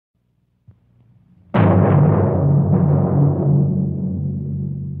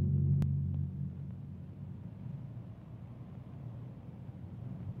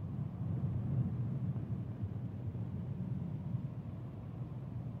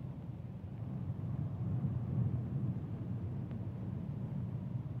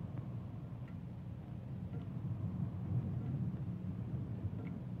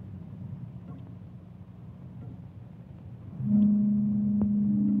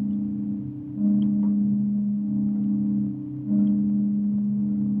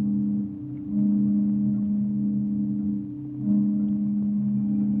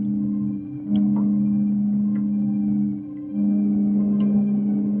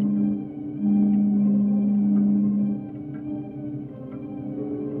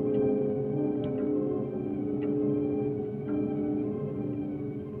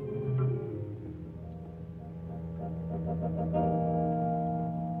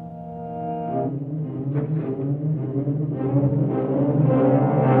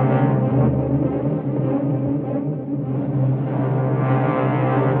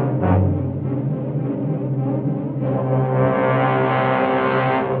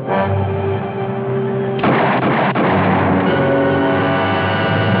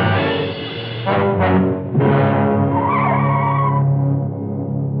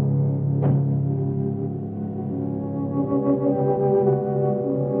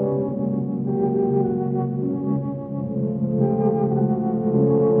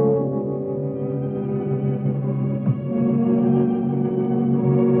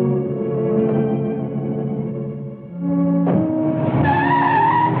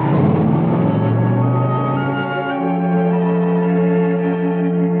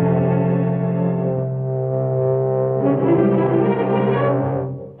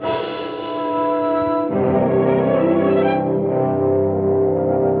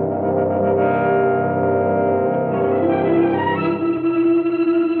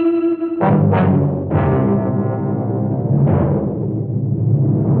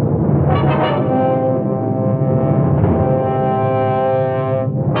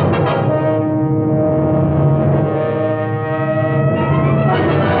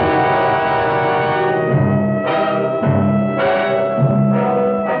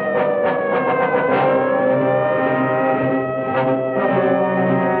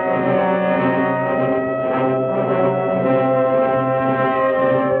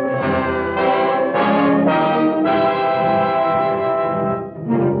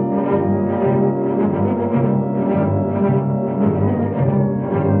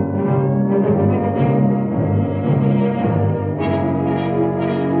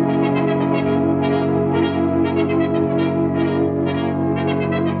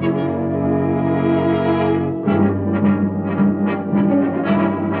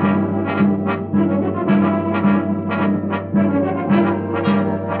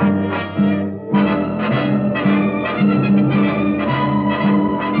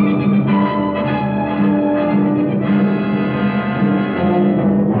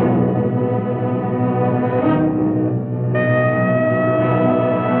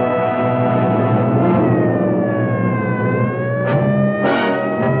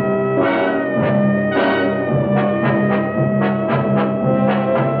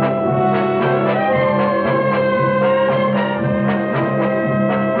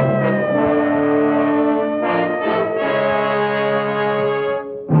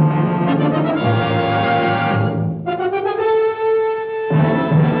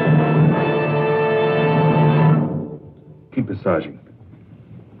Massaging.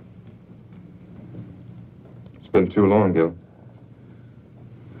 It's been too long, Gil.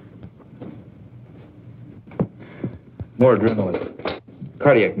 More adrenaline.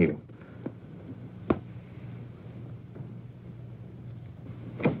 Cardiac needle.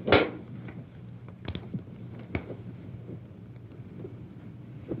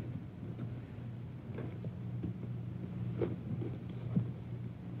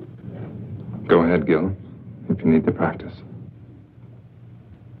 Go ahead, Gil, if you need the practice.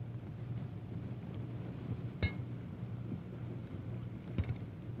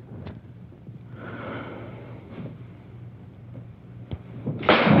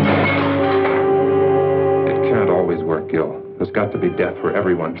 Gil. There's got to be death for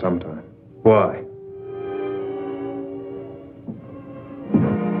everyone sometime. Why?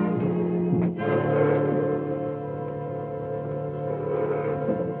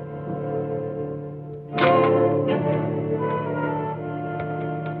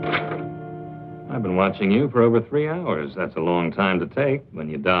 I've been watching you for over 3 hours. That's a long time to take when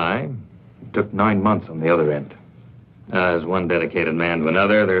you die. It took 9 months on the other end. As one dedicated man to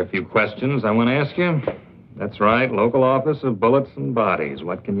another, there are a few questions I want to ask you. That's right, local office of bullets and bodies.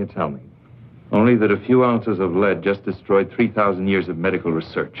 What can you tell me? Only that a few ounces of lead just destroyed 3,000 years of medical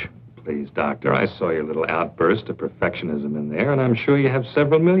research. Please, Doctor, I saw your little outburst of perfectionism in there, and I'm sure you have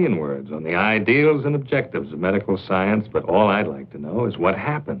several million words on the ideals and objectives of medical science, but all I'd like to know is what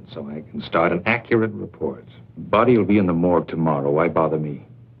happened so I can start an accurate report. The body will be in the morgue tomorrow. Why bother me?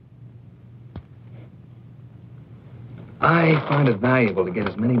 I find it valuable to get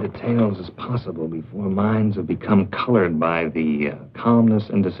as many details as possible before minds have become colored by the calmness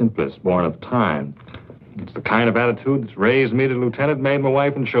and the simplest born of time. It's the kind of attitude that's raised me to lieutenant, made my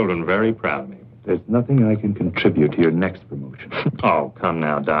wife and children very proud of me. There's nothing I can contribute to your next promotion. Oh, come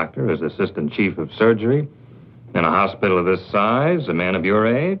now, Doctor. As assistant chief of surgery in a hospital of this size, a man of your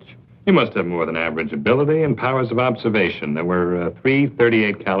age, you must have more than average ability and powers of observation. There were 3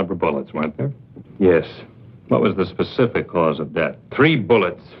 .38 caliber bullets, weren't there? Yes. What was the specific cause of death? 3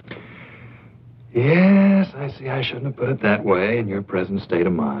 bullets. Yes, I see I shouldn't have put it that way in your present state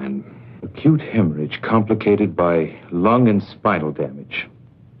of mind. Acute hemorrhage complicated by lung and spinal damage.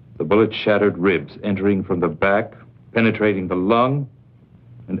 The bullet shattered ribs, entering from the back, penetrating the lung,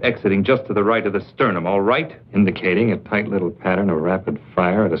 and exiting just to the right of the sternum, all right? Indicating a tight little pattern of rapid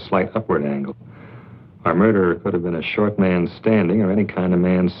fire at a slight upward angle. Our murderer could have been a short man standing or any kind of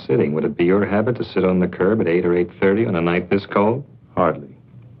man sitting. Would it be your habit to sit on the curb at 8 or 8:30 on a night this cold? Hardly.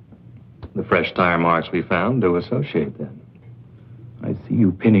 The fresh tire marks we found do associate then. I see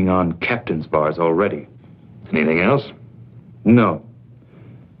you pinning on captain's bars already. Anything else? No.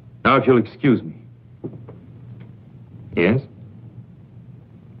 Now, if you'll excuse me. Yes?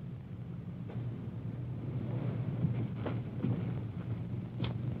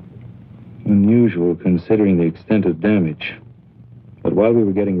 Unusual, considering the extent of damage. But while we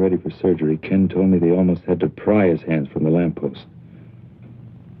were getting ready for surgery, Ken told me they almost had to pry his hands from the lamppost.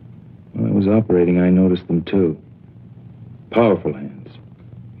 When I was operating, I noticed them, too. Powerful hands,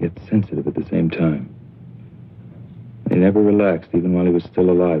 yet sensitive at the same time. They never relaxed, even while he was still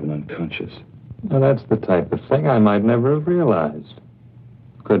alive and unconscious. Now, that's the type of thing I might never have realized.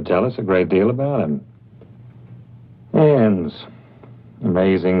 Could tell us a great deal about him. Hands.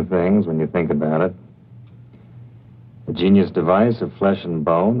 Amazing things when you think about it. A genius device of flesh and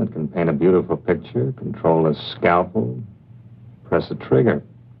bone that can paint a beautiful picture, control a scalpel, press a trigger.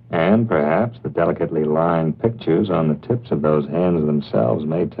 And perhaps the delicately lined pictures on the tips of those hands themselves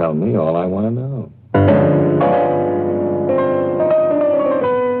may tell me all I want to know.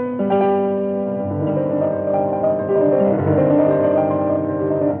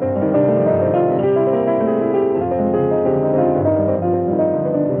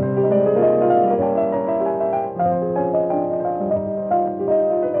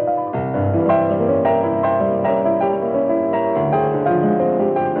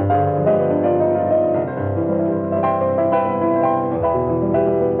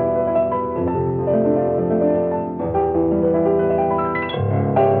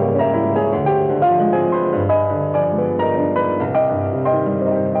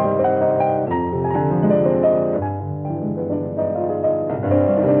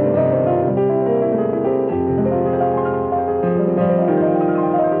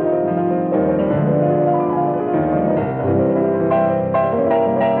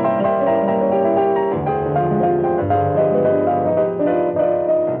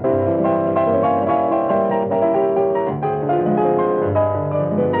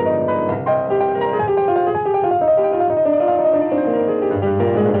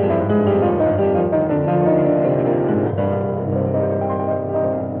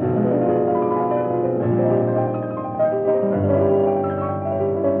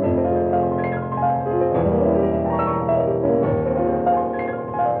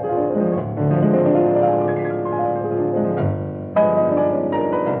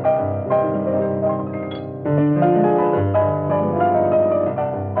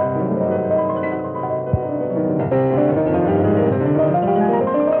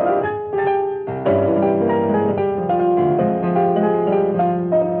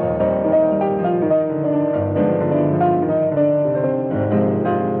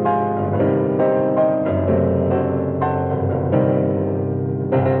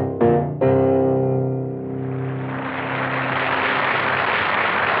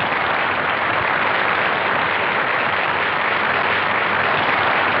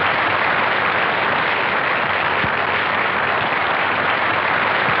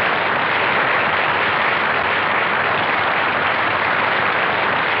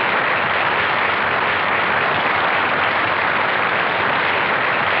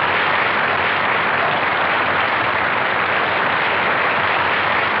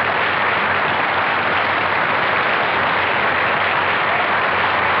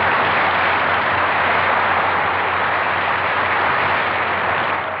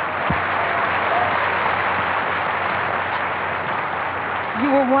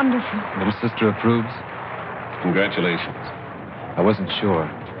 Wonderful. Little sister approves? Congratulations. I wasn't sure.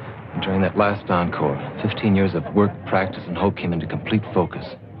 During that last encore, 15 years of work, practice, and hope came into complete focus.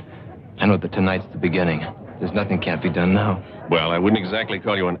 I know that tonight's the beginning. There's nothing can't be done now. Well, I wouldn't exactly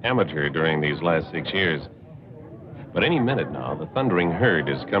call you an amateur during these last 6 years. But any minute now, the thundering herd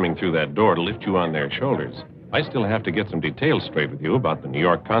is coming through that door to lift you on their shoulders. I still have to get some details straight with you about the New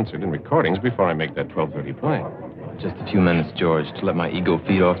York concert and recordings before I make that 12:30 play. Just a few minutes, George, to let my ego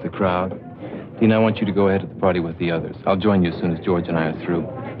feed off the crowd. Dean, I want you to go ahead to the party with the others. I'll join you as soon as George and I are through.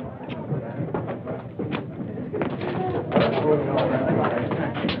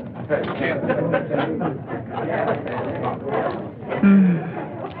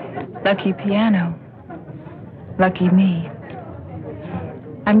 Lucky piano. Lucky me.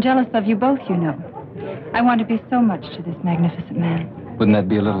 I'm jealous of you both, you know. I want to be so much to this magnificent man. Wouldn't that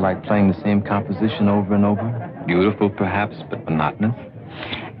be a little like playing the same composition over and over? Beautiful, perhaps, but monotonous?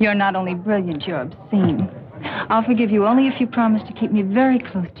 You're not only brilliant, you're obscene. I'll forgive you only if you promise to keep me very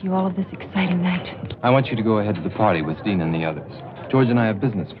close to you all of this exciting night. I want you to go ahead to the party with Dean and the others. George and I have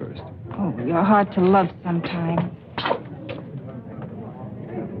business first. Oh, you're hard to love sometimes.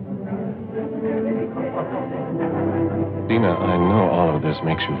 Dina, I know all of this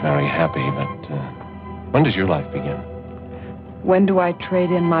makes you very happy, but when does your life begin? When do I trade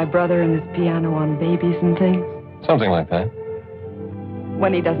in my brother and his piano on babies and things? Something like that.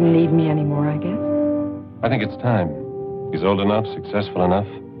 When he doesn't need me anymore, I guess. I think it's time. He's old enough, successful enough.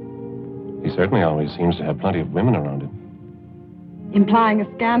 He certainly always seems to have plenty of women around him. Implying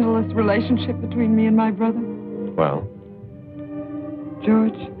a scandalous relationship between me and my brother? Well?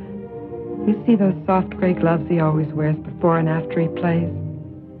 George, you see those soft gray gloves he always wears before and after he plays?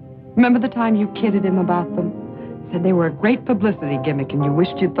 Remember the time you kidded him about them? Said they were a great publicity gimmick and you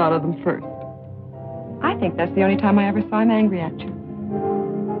wished you'd thought of them first. I think that's the only time I ever saw him angry at you.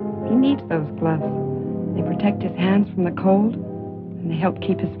 He needs those gloves. They protect his hands from the cold, and they help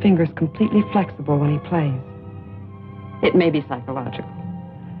keep his fingers completely flexible when he plays. It may be psychological,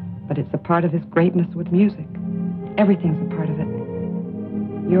 but it's a part of his greatness with music. Everything's a part of it.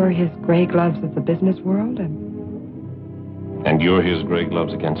 You're his gray gloves of the business world, And you're his gray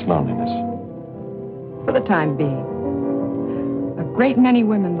gloves against loneliness. for the time being. A great many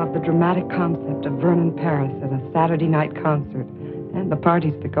women love the dramatic concept of Vernon Paris at a Saturday night concert and the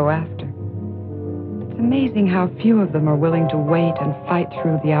parties that go after. It's amazing how few of them are willing to wait and fight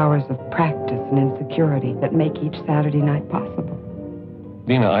through the hours of practice and insecurity that make each Saturday night possible.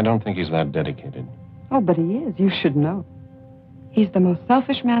 Dina, I don't think he's that dedicated. Oh, but he is. You should know. He's the most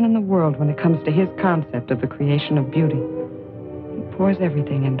selfish man in the world when it comes to his concept of the creation of beauty. He pours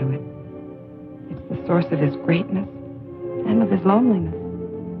everything into it. It's the source of his greatness and of his loneliness.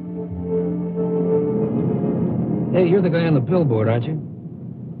 Hey, you're the guy on the billboard, aren't you?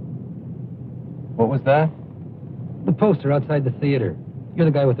 What was that? The poster outside the theater. You're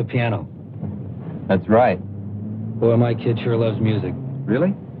the guy with the piano. That's right. Boy, my kid sure loves music.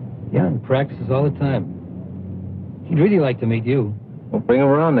 Really? Yeah, and practices all the time. He'd really like to meet you. Well, bring him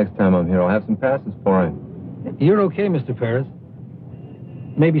around next time I'm here. I'll have some passes for him. You're okay, Mr. Paris.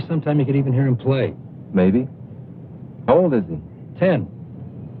 Maybe sometime you could even hear him play. Maybe. How old is he? 10.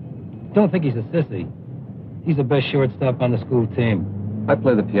 Don't think he's a sissy. He's the best shortstop on the school team. I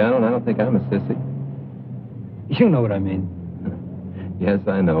play the piano, and I don't think I'm a sissy. You know what I mean. Yes,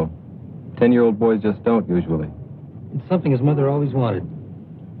 I know. 10-year-old boys just don't, usually. It's something his mother always wanted.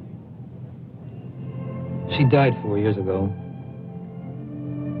 She died 4 years ago.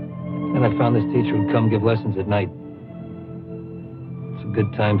 And I found this teacher who'd come give lessons at night. It's a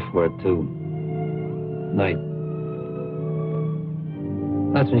good time for it, too. Night.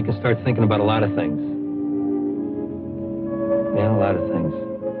 That's when you can start thinking about a lot of things. Yeah, a lot of things.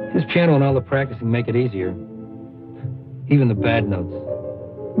 His piano and all the practicing make it easier. Even the bad notes.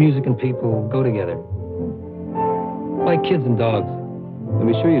 Music and people go together. Like kids and dogs. And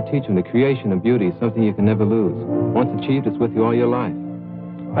be sure you teach him the creation of beauty is something you can never lose. Once achieved, it's with you all your life.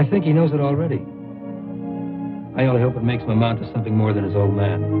 I think he knows it already. I only hope it makes him amount to something more than his old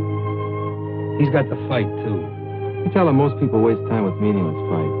man. He's got the fight, too. You tell him most people waste time with meaningless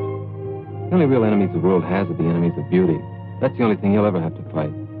fights. The only real enemies the world has are the enemies of beauty. That's the only thing he'll ever have to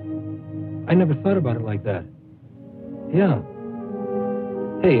fight. I never thought about it like that. Yeah.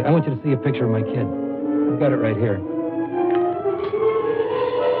 Hey, I want you to see a picture of my kid. I've got it right here.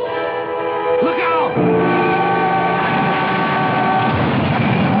 Look out!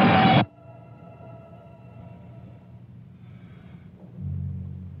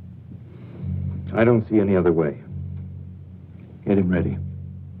 I don't see any other way. Get him ready.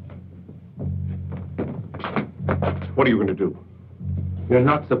 What are you going to do? You're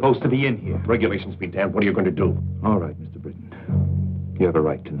not supposed to be in here. Regulations be damned. What are you going to do? All right, Mr. Britton. You have a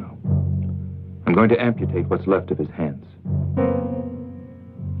right to know. I'm going to amputate what's left of his hands.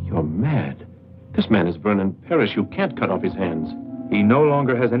 You're mad. This man is Vernon Paris. You can't cut off his hands. He no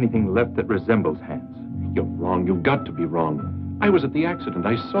longer has anything left that resembles hands. You're wrong. You've got to be wrong. I was at the accident.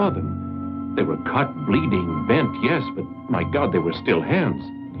 I saw them. They were cut, bleeding, bent, yes, but my God, they were still hands.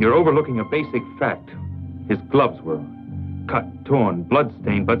 You're overlooking a basic fact. His gloves were cut, torn,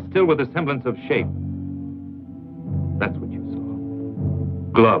 blood-stained, but still with a semblance of shape. That's what you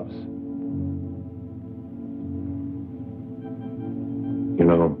saw. Gloves. You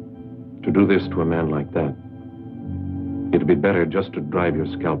know, to do this to a man like that, It'd be better just to drive your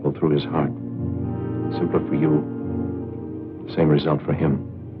scalpel through his heart. Simpler for you. Same result for him.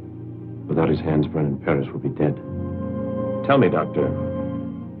 Without his hands, Vernon Paris would be dead. Tell me, Doctor,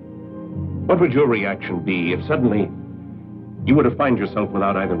 what would your reaction be if suddenly you were to find yourself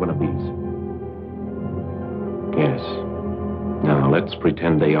without either one of these? Yes. Now, let's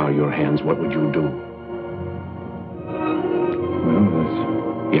pretend they are your hands. What would you do?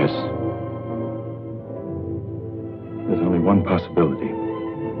 Well, Yes. there's only one possibility.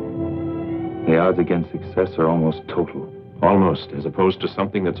 The odds against success are almost total. Almost, as opposed to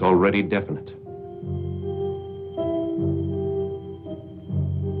something that's already definite.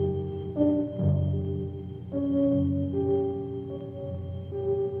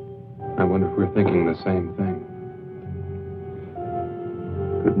 I wonder if we're thinking the same thing.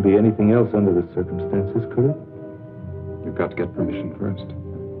 Couldn't be anything else under the circumstances, could it? You've got to get permission first.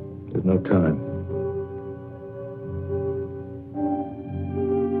 There's no time.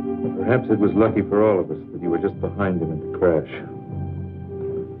 Well, perhaps it was lucky for all of us that you were just behind him in the crash.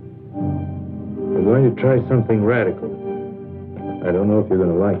 We're going to try something radical. I don't know if you're going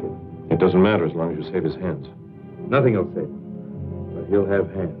to like it. It doesn't matter as long as you save his hands. Nothing will save him, but he'll have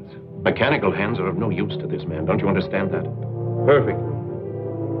hands. Mechanical hands are of no use to this man. Don't you understand that? Perfect.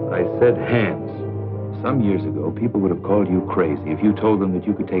 I said hands. Some years ago, people would have called you crazy if you told them that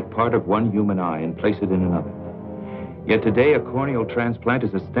you could take part of one human eye and place it in another. Yet today, a corneal transplant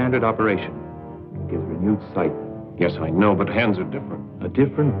is a standard operation. It gives renewed sight. Yes, I know, but hands are different. A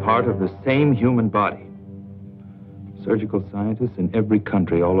different part of the same human body. Surgical scientists in every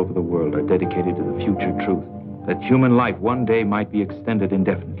country all over the world are dedicated to the future truth that human life one day might be extended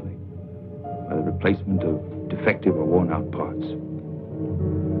indefinitely by the replacement of defective or worn-out parts.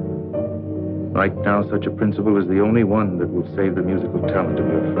 Right now, such a principle is the only one that will save the musical talent of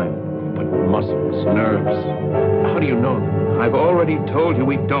your friend. But muscles, nerves, how do you know them? I've already told you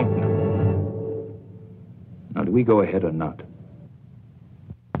we don't know. Now, do we go ahead or not?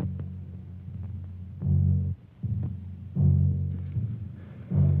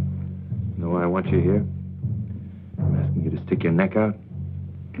 Know why I want you here? I'm asking you to stick your neck out.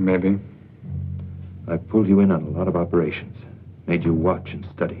 Maybe. I've pulled you in on a lot of operations, made you watch and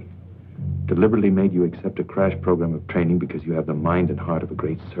study. Deliberately made you accept a crash program of training because you have the mind and heart of a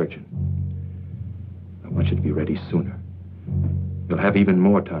great surgeon. I want you to be ready sooner. You'll have even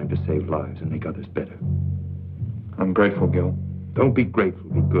more time to save lives and make others better. I'm grateful, Gil. Don't be grateful,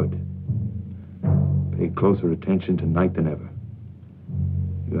 be good. Pay closer attention tonight than ever.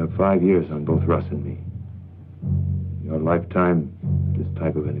 You have 5 years on both Russ and me. In your lifetime, this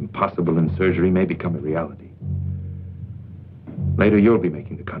type of an impossible in surgery may become a reality. Later, you'll be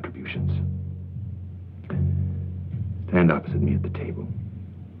making the contributions. Stand opposite me at the table.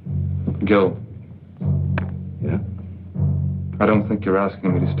 Gil, Yeah? I don't think you're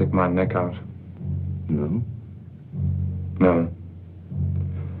asking me to stick my neck out. No? No.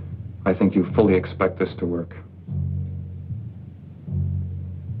 I think you fully expect this to work.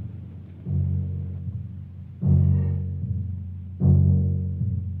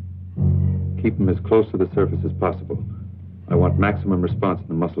 Keep them as close to the surface as possible. I want maximum response in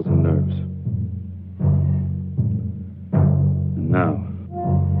the muscles and nerves. And now...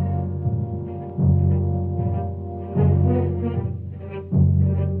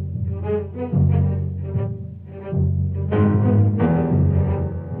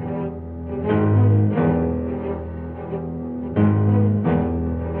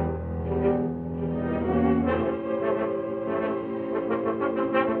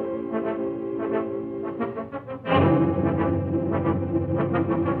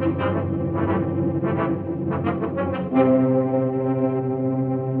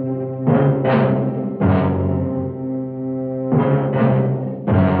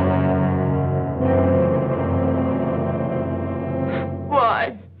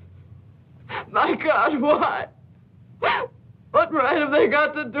 My God, why? What right have they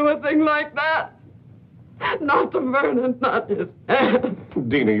got to do a thing like that? Not to Vernon, not his hand.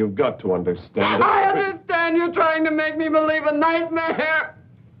 Dina, you've got to understand. I understand you're trying to make me believe a nightmare.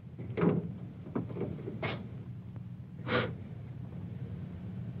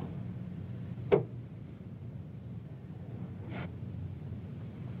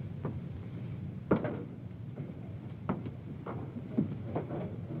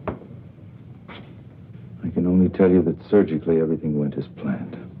 I can only tell you that surgically everything went as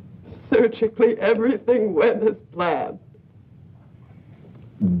planned. Surgically, everything went as planned.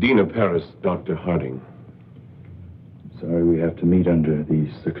 Dina Paris, Dr. Harding. Sorry we have to meet under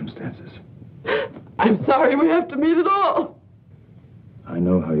these circumstances. I'm sorry we have to meet at all. I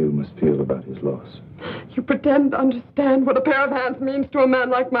know how you must feel about his loss. You pretend to understand what a pair of hands means to a man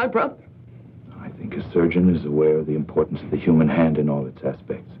like my brother. I think a surgeon is aware of the importance of the human hand in all its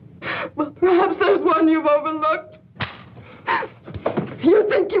aspects. Well, perhaps there's one you've overlooked. You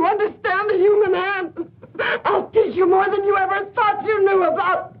think you understand the human hand? I'll teach you more than you ever thought you knew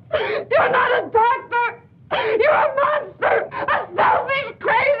about. You're not a doctor. You're a monster. A selfish,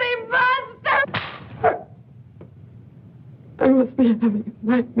 crazy monster. I must be having a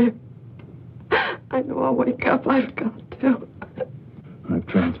nightmare. I know I'll wake up. I've got to. I've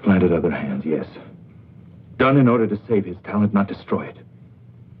transplanted other hands, yes. Done in order to save his talent, not destroy it.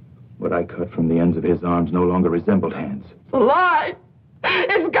 What I cut from the ends of his arms no longer resembled hands. It's a lie.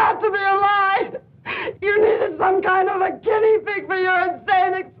 It's got to be a lie. You needed some kind of a guinea pig for your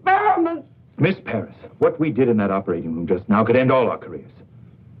insane experiments. Miss Paris, what we did in that operating room just now could end all our careers.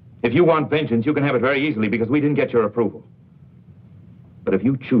 If you want vengeance, you can have it very easily because we didn't get your approval. But if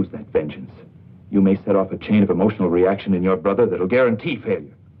you choose that vengeance, you may set off a chain of emotional reaction in your brother that'll guarantee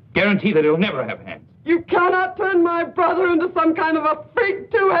failure. Guarantee that he'll never have hands. You cannot turn my brother into some kind of a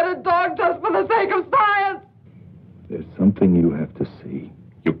freak two-headed dog just for the sake of science. There's something you have to see.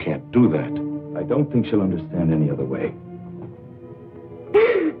 You can't do that. I don't think she'll understand any other way.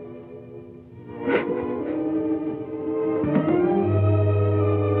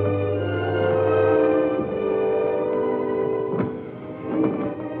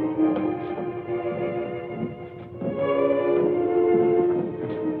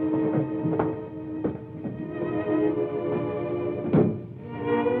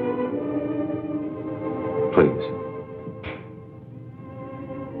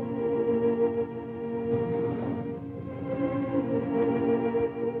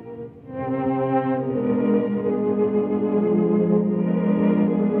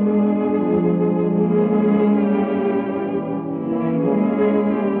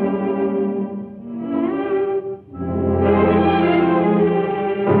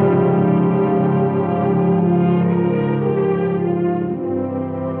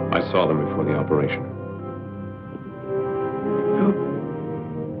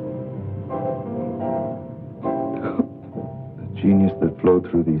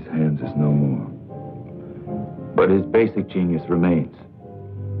 Basic genius remains.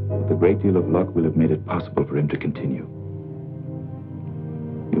 With a great deal of luck, we'll have made it possible for him to continue.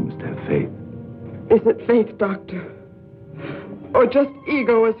 You must have faith. Is it faith, Doctor? Or just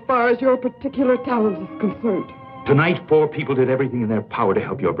ego as far as your particular talent is concerned? Tonight, 4 people did everything in their power to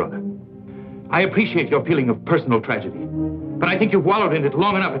help your brother. I appreciate your feeling of personal tragedy, but I think you've wallowed in it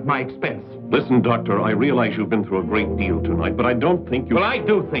long enough at my expense. Listen, Doctor, I realize you've been through a great deal tonight, but I don't think you... Well, I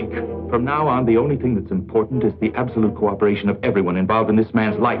do think. From now on, the only thing that's important is the absolute cooperation of everyone involved in this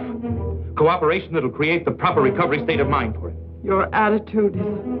man's life. Cooperation that'll create the proper recovery state of mind for him. Your attitude is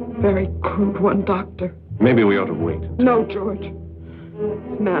a very crude one, Doctor. Maybe we ought to wait. No, George.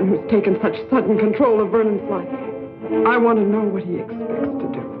 This man who's taken such sudden control of Vernon's life, I want to know what he expects to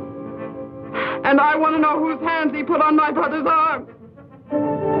do. And I want to know whose hands he put on my brother's arm.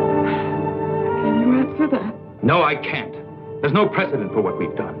 Can you answer that? No, I can't. There's no precedent for what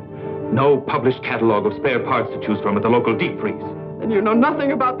we've done. No published catalog of spare parts to choose from at the local deep freeze. And you know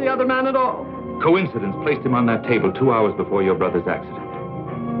nothing about the other man at all. Coincidence placed him on that table 2 hours before your brother's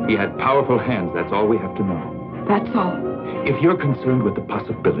accident. He had powerful hands, that's all we have to know. That's all. If you're concerned with the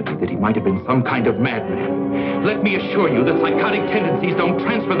possibility that he might have been some kind of madman, let me assure you that psychotic tendencies don't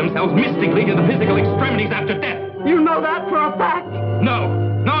transfer themselves mystically to the physical extremities after death. You know that for a fact?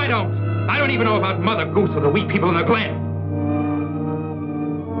 No, I don't. I don't even know about Mother Goose or the wee people in the Glen.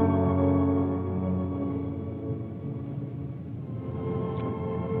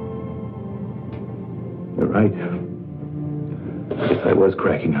 You're right. I guess I was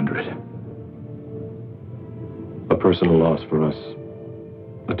cracking under it. A personal loss for us.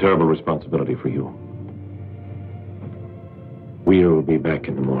 A terrible responsibility for you. We'll be back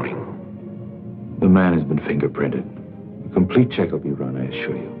in the morning. The man has been fingerprinted. A complete check will be run, I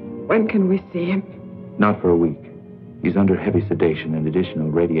assure you. When can we see him? Not for a week. He's under heavy sedation and additional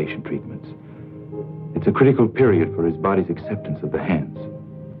radiation treatments. It's a critical period for his body's acceptance of the hands.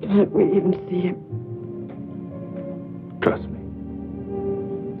 Can't we even see him? Trust me.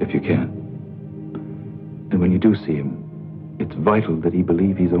 If you can. And when you do see him, it's vital that he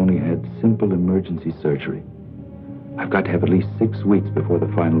believe he's only had simple emergency surgery. I've got to have at least 6 weeks before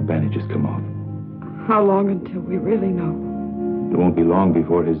the final bandages come off. How long until we really know? It won't be long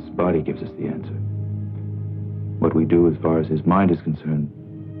before his body gives us the answer. What we do as far as his mind is concerned,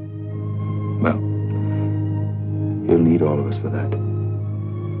 well, he'll need all of us for that.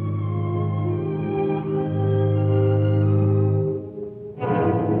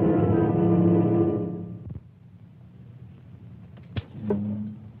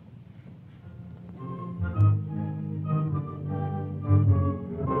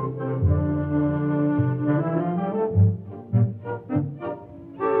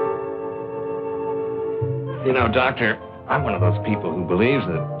 know, Doctor, I'm one of those people who believes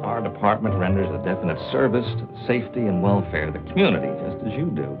that our department renders a definite service to the safety and welfare of the community, just as you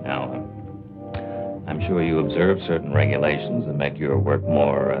do. Now, I'm sure you observe certain regulations that make your work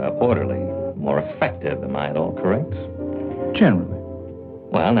more orderly, more effective. Am I at all correct? Generally.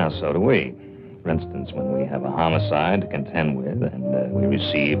 Well, now, so do we. For instance, when we have a homicide to contend with and we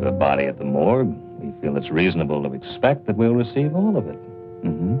receive a body at the morgue, we feel it's reasonable to expect that we'll receive all of it.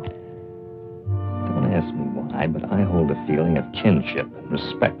 Mm-hmm. Don't ask me why, but I hold a feeling of kinship and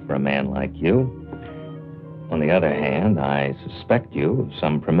respect for a man like you. On the other hand, I suspect you of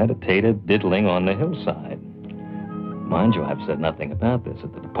some premeditated diddling on the hillside. Mind you, I've said nothing about this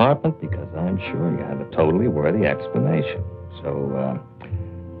at the department because I'm sure you have a totally worthy explanation. So,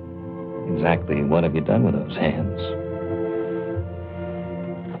 exactly what have you done with those hands?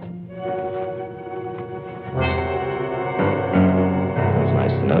 It's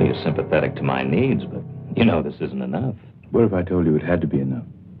nice to know you're sympathetic to my needs, but you know this isn't enough. What if I told you it had to be enough?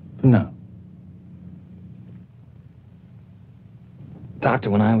 For now. Doctor,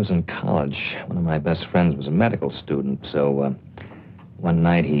 when I was in college, one of my best friends was a medical student, so one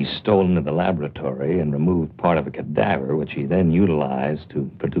night he stole into the laboratory and removed part of a cadaver, which he then utilized to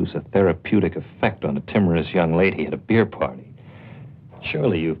produce a therapeutic effect on a timorous young lady at a beer party.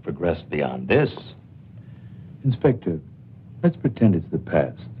 Surely you've progressed beyond this. Inspector, let's pretend it's the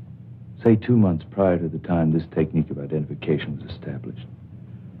past. Say 2 months prior to the time this technique of identification was established.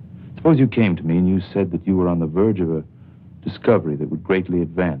 Suppose you came to me and you said that you were on the verge of a discovery that would greatly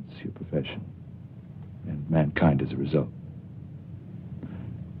advance your profession and mankind as a result.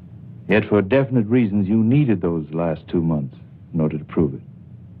 Yet for definite reasons, you needed those last 2 months in order to prove it.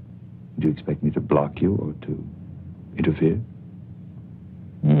 Do you expect me to block you or to interfere?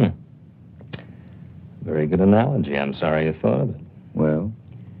 Very good analogy. I'm sorry you thought of it. Well?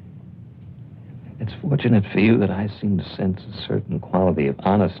 It's fortunate for you that I seem to sense a certain quality of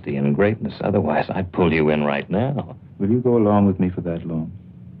honesty and greatness. Otherwise, I'd pull you in right now. Will you go along with me for that long?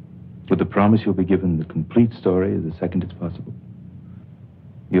 With the promise you'll be given the complete story the second it's possible?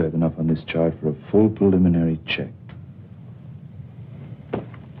 You have enough on this chart for a full preliminary check.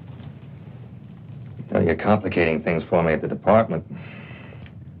 You're complicating things for me at the department.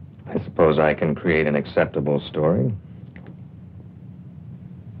 I suppose I can create an acceptable story.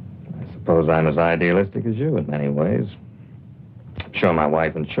 I suppose I'm as idealistic as you in many ways. I'm sure my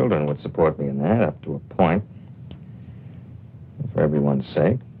wife and children would support me in that up to a point. For everyone's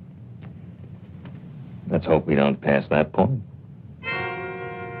sake. Let's hope we don't pass that point.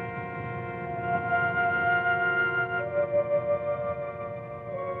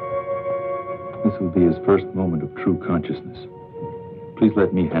 This will be his first moment of true consciousness. Please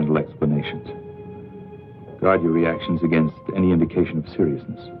let me handle explanations. Guard your reactions against any indication of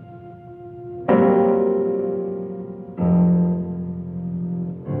seriousness.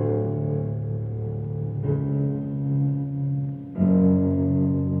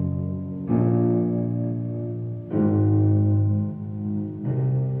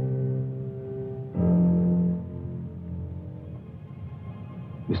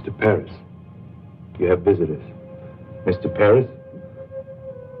 Mr. Paris, you have visitors. Mr. Paris?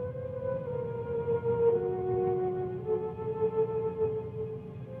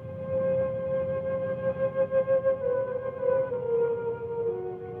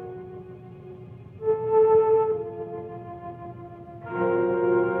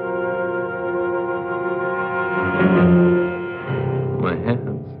 My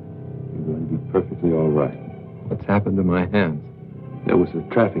hands. You're going to be perfectly all right. What's happened to my hands? There was a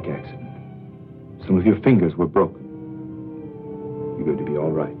traffic accident. Some of your fingers were broken. You're going to be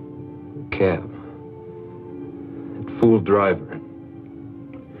all right. Cab. That fool driver.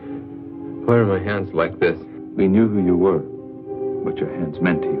 Why are my hands like this? We knew who you were, what your hands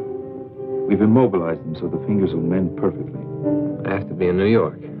meant to you. We've immobilized them so the fingers will mend perfectly. I have to be in New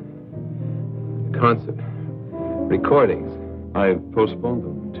York. Concert. Recordings. I've postponed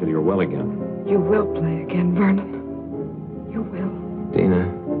them until you're well again. You will play again, Vernon. You will. Dina,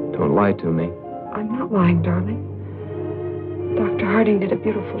 don't lie to me. I'm not lying, darling. Dr. Harding did a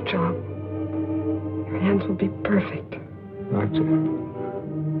beautiful job. Your hands will be perfect. Doctor.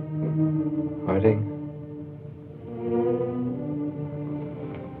 Harding?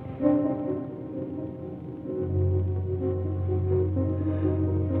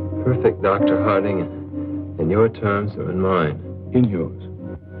 Perfect, Dr. Harding. In your terms or in mine? In yours.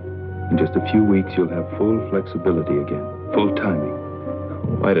 In just a few weeks, you'll have full flexibility again. Full timing.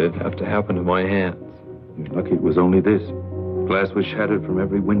 Why did it have to happen to my hands? You're lucky it was only this. Glass was shattered from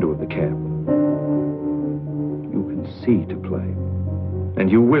every window of the cab. You can see to play. And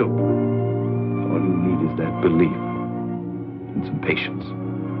you will play. All you need is that belief and some patience.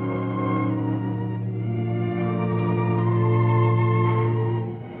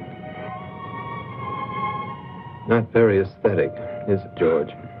 Not very aesthetic, is it, George?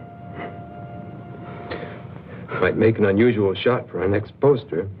 Might make an unusual shot for our next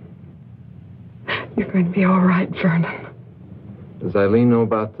poster. You're going to be all right, Vernon. Does Eileen know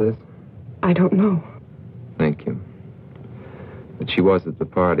about this? I don't know. Thank you. But she was at the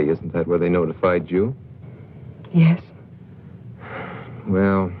party. Isn't that where they notified you? Yes.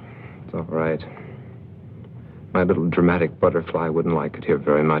 Well, it's all right. My little dramatic butterfly wouldn't like it here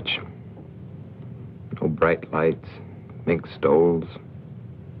very much. No bright lights, mink stoles.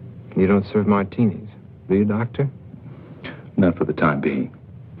 You don't serve martinis, do you, Doctor? Not for the time being.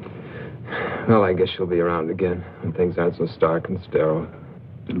 Well, I guess she'll be around again when things aren't so stark and sterile.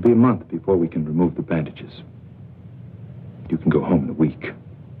 It'll be a month before we can remove the bandages. You can go home in a week.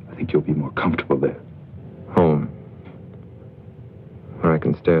 I think you'll be more comfortable there. Home. Where I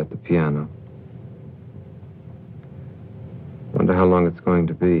can stare at the piano. Wonder how long it's going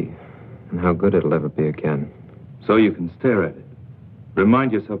to be, and how good it'll ever be again. So you can stare at it.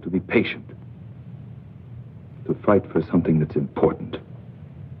 Remind yourself to be patient. To fight for something that's important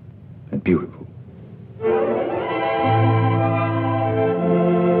and beautiful.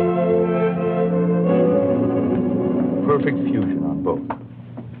 Perfect fusion on both.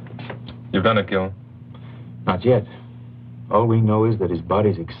 You've done it, Gil. Not yet. All we know is that his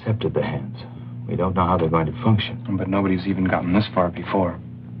body's accepted the hands. We don't know how they're going to function. But nobody's even gotten this far before.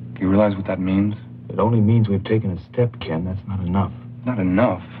 Do you realize what that means? It only means we've taken a step, Ken. That's not enough. Not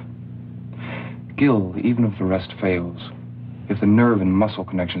enough. Gil, even if the rest fails, if the nerve and muscle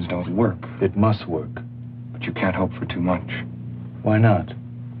connections don't work... It must work. But you can't hope for too much. Why not?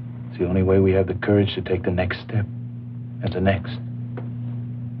 It's the only way we have the courage to take the next step. And the next.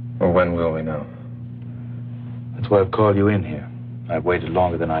 Well, when will we know? That's why I've called you in here. I've waited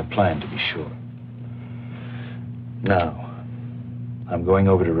longer than I planned, to be sure. Now, I'm going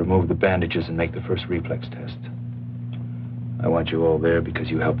over to remove the bandages and make the first reflex test. I want you all there because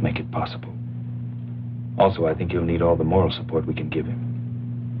you helped make it possible. Also, I think you'll need all the moral support we can give him.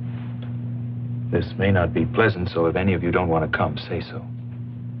 This may not be pleasant, so if any of you don't want to come, say so.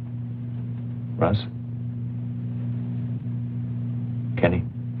 Russ? Kenny?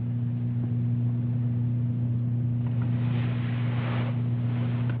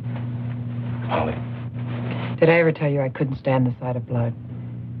 Holly? Did I ever tell you I couldn't stand the sight of blood?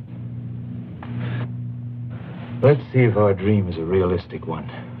 Let's see if our dream is a realistic one.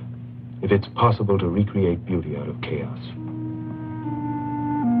 If it's possible to recreate beauty out of chaos.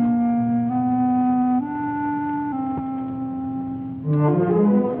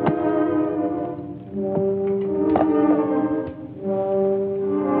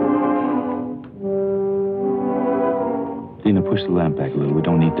 Dina, push the lamp back a little. We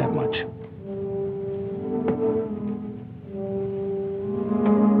don't need that much.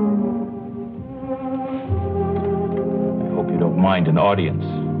 I hope you don't mind an audience.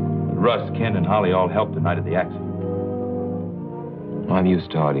 Russ, Ken, and Holly all helped the night of the accident. I'm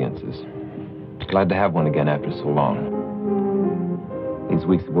used to audiences. Glad to have one again after so long. These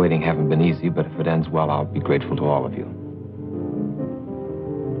weeks of waiting haven't been easy, but if it ends well, I'll be grateful to all of you.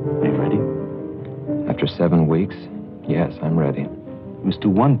 Are you ready? After 7 weeks, yes, I'm ready. You must do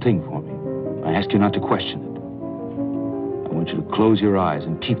one thing for me. I ask you not to question it. I want you to close your eyes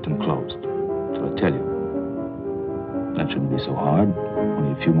and keep them closed till I tell you. That shouldn't be so hard.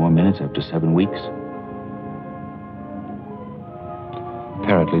 Only a few more minutes after 7 weeks.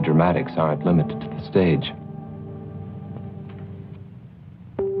 Apparently, dramatics aren't limited to the stage.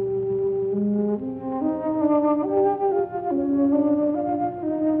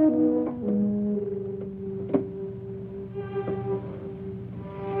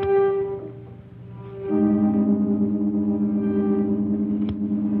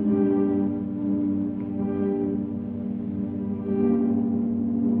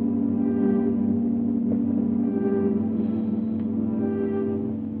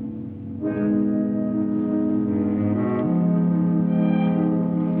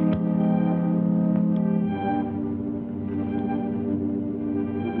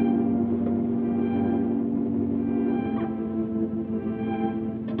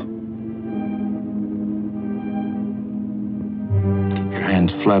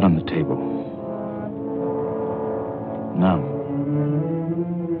 Flat on the table. Now,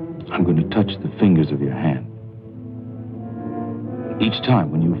 I'm going to touch the fingers of your hand. Each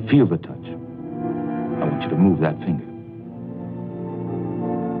time when you feel the touch, I want you to move that finger.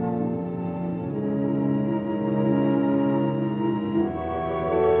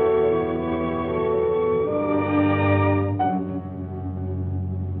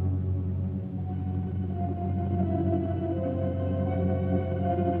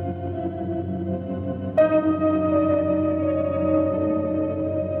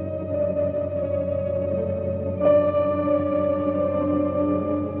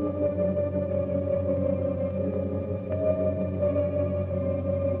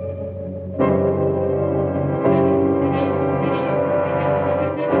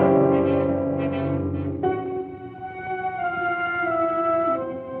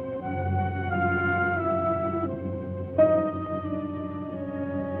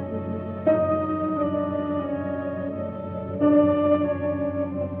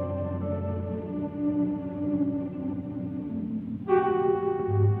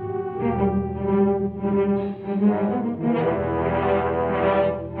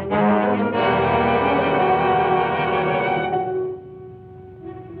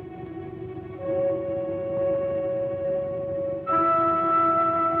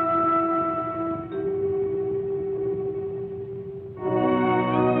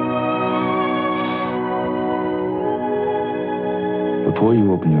 Before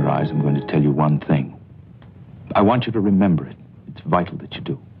you open your eyes, I'm going to tell you one thing. I want you to remember it. It's vital that you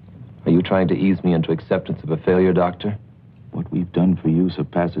do. Are you trying to ease me into acceptance of a failure, Doctor? What we've done for you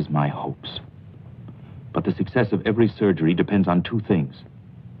surpasses my hopes. But the success of every surgery depends on two things: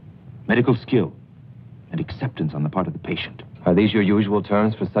 medical skill and acceptance on the part of the patient. Are these your usual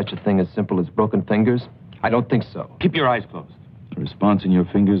terms for such a thing as simple as broken fingers? I don't think so. Keep your eyes closed. The response in your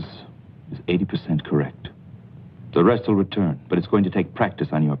fingers is 80% correct. The rest will return, but it's going to take practice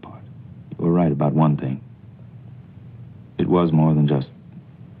on your part. You were right about one thing. It was more than just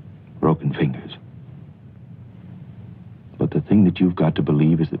broken fingers. But the thing that you've got to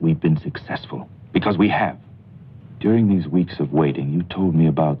believe is that we've been successful. Because we have. During these weeks of waiting, you told me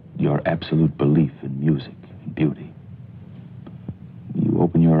about your absolute belief in music and beauty. When you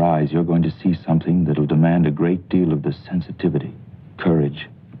open your eyes, you're going to see something that'll demand a great deal of the sensitivity, courage,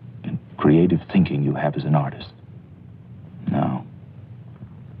 and creative thinking you have as an artist. Now,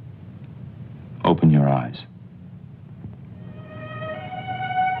 open your eyes.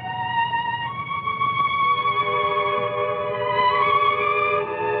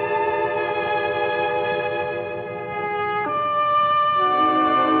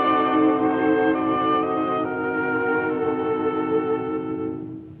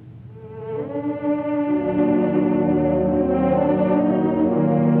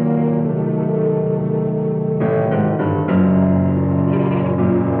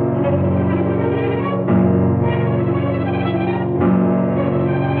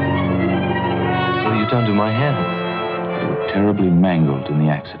 In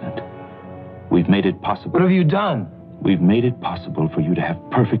the accident. We've made it possible. What have you done? We've made it possible for you to have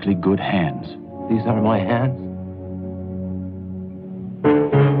perfectly good hands. These are my hands?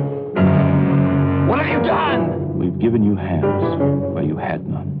 What have you done? We've given you hands where you had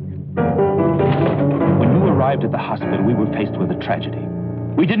none. When you arrived at the hospital, we were faced with a tragedy.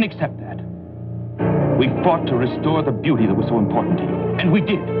 We didn't accept that. We fought to restore the beauty that was so important to you. And we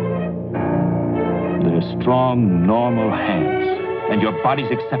did. They're strong, normal hands. And your bodies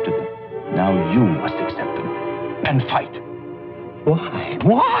accepted them. Now you must accept them. And fight. Why?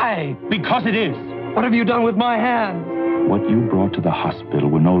 Why? Because it is. What have you done with my hands? What you brought to the hospital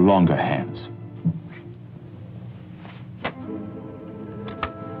were no longer hands.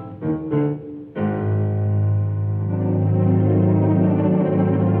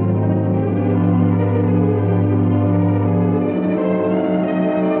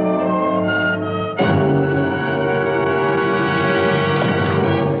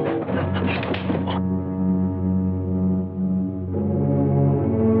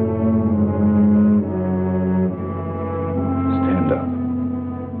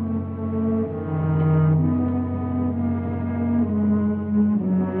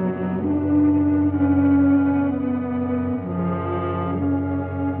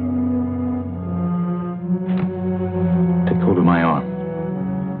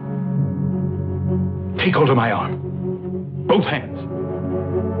 Take hold of my arm. Both hands.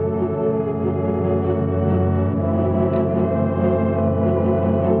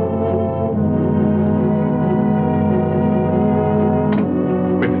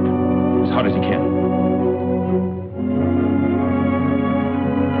 Grip it as hard as you can.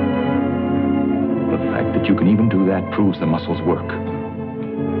 The fact that you can even do that proves the muscles work. Can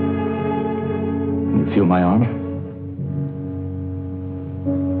you feel my arm?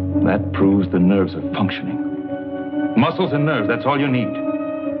 That proves the nerves are functioning. Muscles and nerves, that's all you need.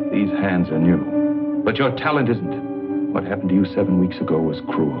 These hands are new. But your talent isn't. What happened to you 7 weeks ago was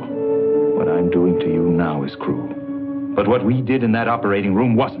cruel. What I'm doing to you now is cruel. But what we did in that operating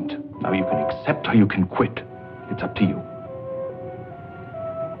room wasn't. Now you can accept or you can quit. It's up to you.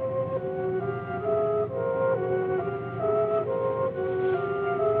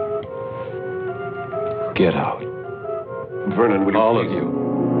 Get out. Vernon, would you all please? of you.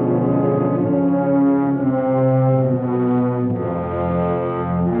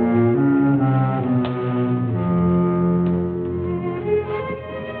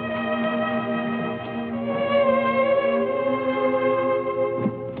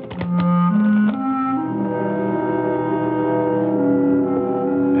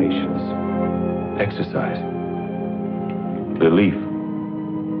 Exercise. Belief.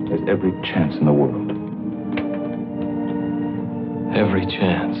 There's every chance in the world. Every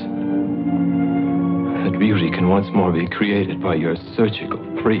chance that beauty can once more be created by your surgical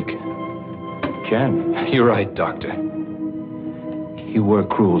freak. Can. You're right, Doctor. You were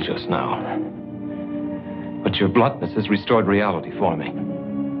cruel just now. But your bluntness has restored reality for me.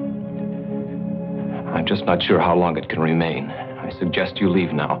 I'm just not sure how long it can remain. I suggest you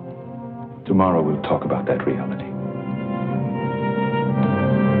leave now. Tomorrow we'll talk about that reality.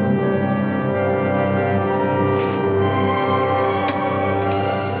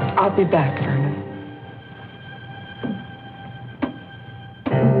 I'll be back, Vernon.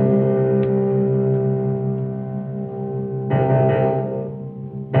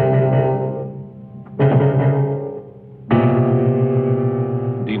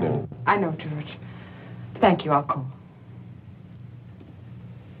 Dina. I know, George. Thank you. I'll call.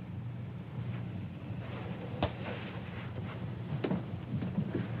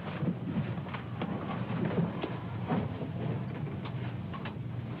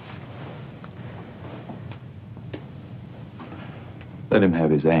 Let him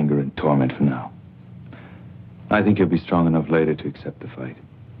have his anger and torment for now. I think he'll be strong enough later to accept the fight.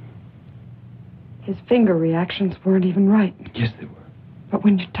 His finger reactions weren't even right. Yes, they were. But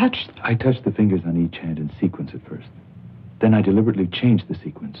when you touched... I touched the fingers on each hand in sequence at first. Then I deliberately changed the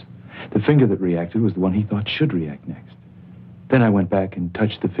sequence. The finger that reacted was the one he thought should react next. Then I went back and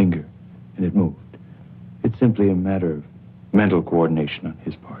touched the finger, and it moved. It's simply a matter of mental coordination on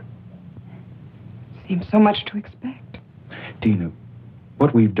his part. Seems so much to expect. Dina,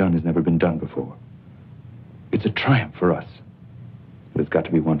 what we've done has never been done before. It's a triumph for us. But it's got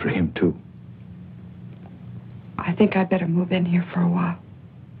to be one for him, too. I think I'd better move in here for a while.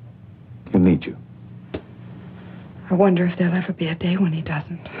 He'll need you. I wonder if there'll ever be a day when he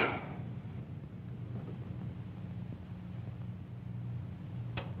doesn't.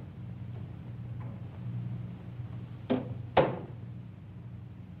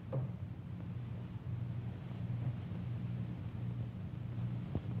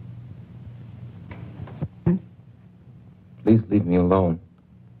 Please leave me alone.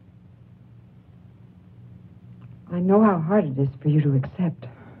 I know how hard it is for you to accept.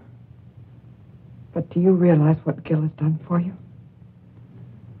 But do you realize what Gil has done for you?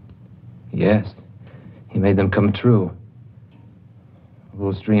 Yes. He made them come true.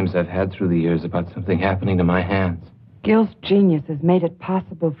 Those dreams I've had through the years about something happening to my hands. Gil's genius has made it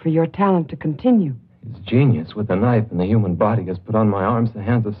possible for your talent to continue. His genius with a knife in the human body has put on my arms the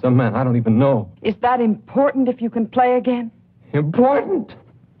hands of some man I don't even know. Is that important if you can play again? Important?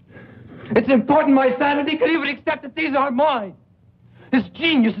 It's important my sanity could even accept that these aren't mine. His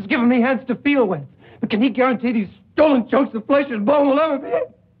genius has given me hands to feel with. But can he guarantee these stolen chunks of flesh and bone will ever be?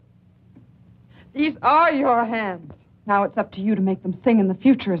 These are your hands. Now it's up to you to make them sing in the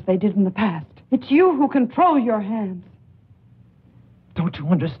future as they did in the past. It's you who control your hands. Don't you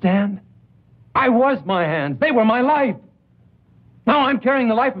understand? I was my hands. They were my life. Now I'm carrying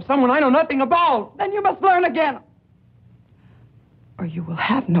the life of someone I know nothing about. Then you must learn again. Or you will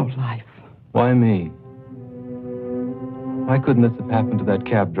have no life. Why me? Why couldn't this have happened to that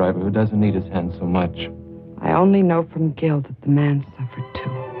cab driver who doesn't need his hands so much? I only know from Gil that the man suffered too.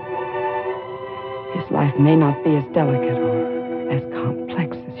 His life may not be as delicate or as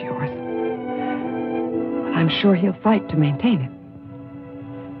complex as yours. But I'm sure he'll fight to maintain it.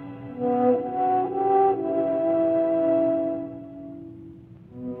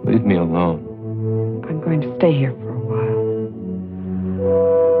 Leave me alone. I'm going to stay here for a while.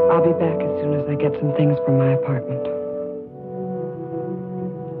 I'll be back as soon as I get some things from my apartment.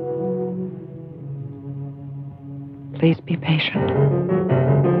 Please be patient.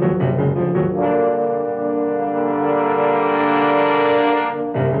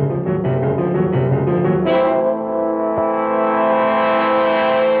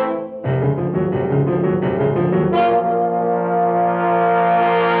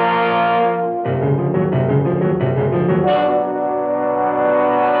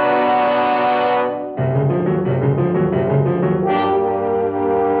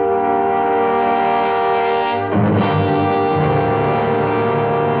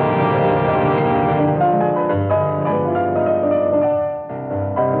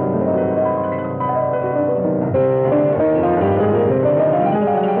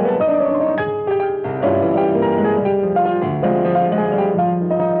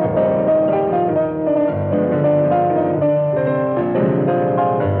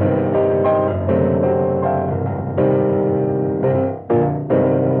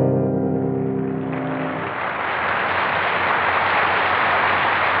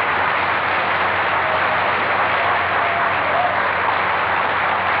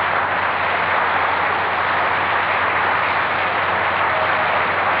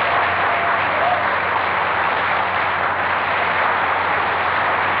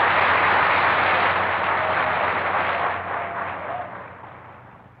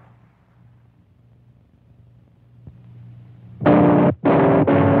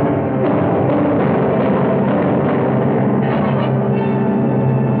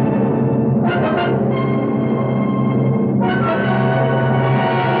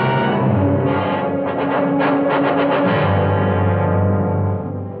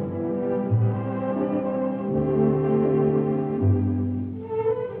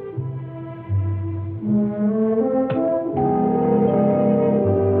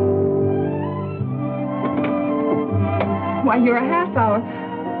 you're a half hour.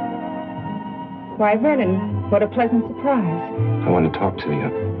 Why, Vernon, what a pleasant surprise. I want to talk to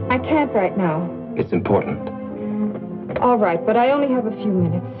you. I can't right now. It's important. All right, but I only have a few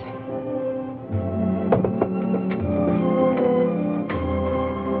minutes.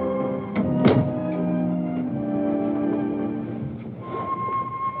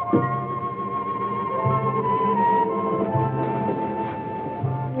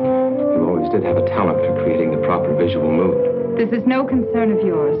 You always did have a talent for creating the proper visual mood. This is no concern of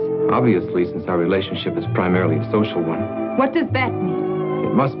yours. Obviously, since our relationship is primarily a social one. What does that mean?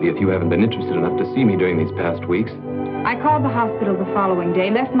 It must be if you haven't been interested enough to see me during these past weeks. I called the hospital the following day,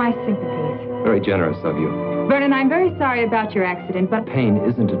 left my sympathies. Very generous of you. Vernon, I'm very sorry about your accident, but... Pain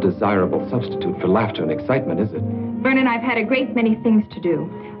isn't a desirable substitute for laughter and excitement, is it? Vernon, I've had a great many things to do.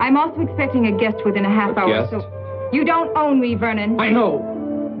 I'm also expecting a guest within a half hour. Guest? So you don't own me, Vernon. I know.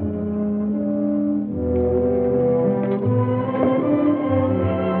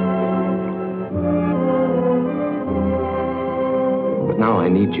 But now I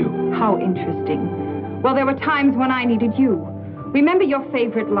need you. How interesting. Well, there were times when I needed you. Remember your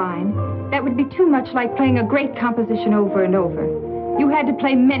favorite line? That would be too much like playing a great composition over and over. You had to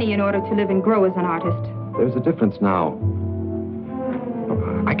play many in order to live and grow as an artist. There's a difference now.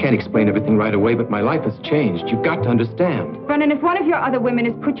 I can't explain everything right away, but my life has changed. You've got to understand. Vernon, if one of your other women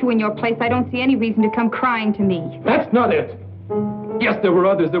has put you in your place, I don't see any reason to come crying to me. That's not it. Yes, there were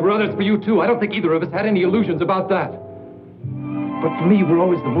others. There were others for you, too. I don't think either of us had any illusions about that. But for me, you were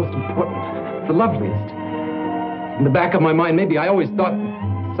always the most important, the loveliest. In the back of my mind, maybe I always thought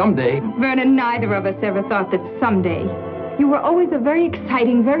someday... Vernon, neither of us ever thought that someday. You were always a very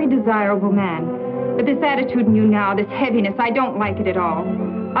exciting, very desirable man. But this attitude in you now, this heaviness, I don't like it at all.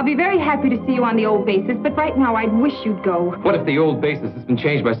 I'll be very happy to see you on the old basis, but right now I'd wish you'd go. What if the old basis has been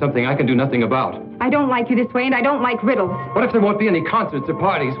changed by something I can do nothing about? I don't like you this way, and I don't like riddles. What if there won't be any concerts or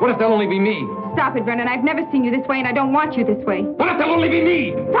parties? What if there'll only be me? Stop it, Vernon. I've never seen you this way, and I don't want you this way. What if there'll only be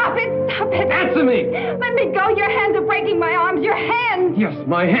me? Stop it! Stop it! Answer me! Let me go! Your hands are breaking my arms! Your hands! Yes,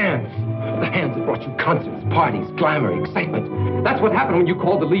 my hands. The hands that brought you concerts, parties, glamour, excitement. That's what happened when you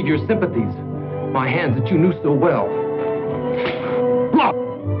called to leave your sympathies. My hands that you knew so well. Look!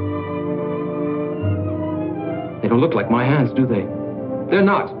 They don't look like my hands, do they? They're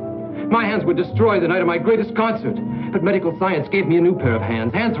not. My hands were destroyed the night of my greatest concert. But medical science gave me a new pair of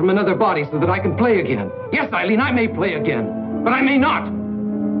hands. Hands from another body so that I can play again. Yes, Eileen, I may play again. But I may not.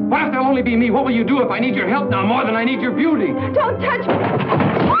 What if there'll only be me? What will you do if I need your help now more than I need your beauty? Don't touch me!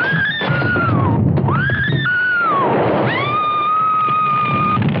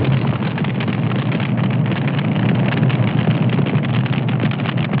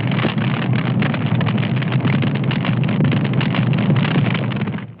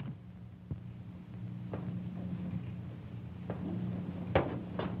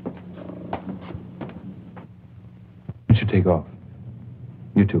 Take off.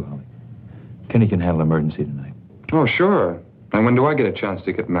 You too, Holly. Kenny can handle emergency tonight. Oh, sure. And when do I get a chance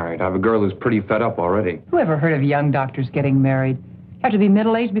to get married? I have a girl who's pretty fed up already. Who ever heard of young doctors getting married? You have to be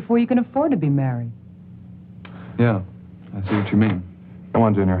middle-aged before you can afford to be married. Yeah, I see what you mean. Come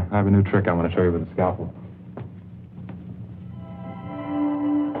on, Junior. I have a new trick I want to show you with a scalpel.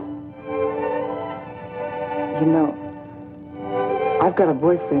 You know, I've got a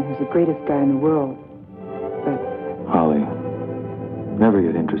boyfriend who's the greatest guy in the world. But... Holly, never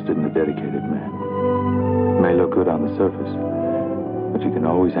get interested in a dedicated man. It may look good on the surface, but you can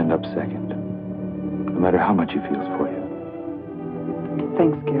always end up second, no matter how much he feels for you.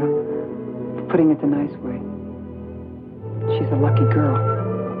 Thanks, Gil, for putting it the nice way. She's a lucky girl.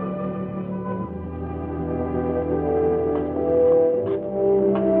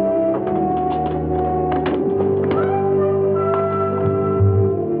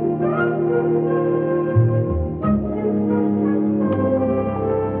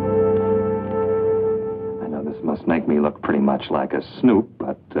 Make me look pretty much like a snoop,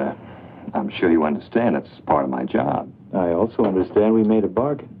 but I'm sure you understand it's part of my job. I also understand we made a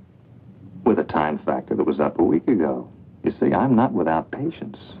bargain. With a time factor that was up a week ago. You see, I'm not without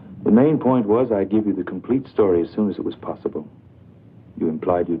patience. The main point was I'd give you the complete story as soon as it was possible. You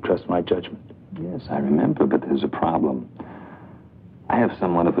implied you'd trust my judgment. Yes, I remember, but there's a problem. I have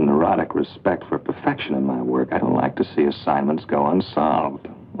somewhat of a neurotic respect for perfection in my work. I don't like to see assignments go unsolved.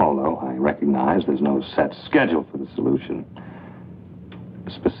 Although I recognize there's no set schedule for the solution.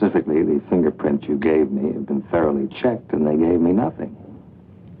 Specifically, the fingerprints you gave me have been thoroughly checked, and they gave me nothing.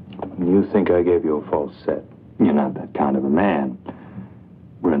 You think I gave you a false set? You're not that kind of a man.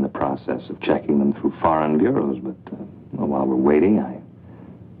 We're in the process of checking them through foreign bureaus, but while we're waiting, I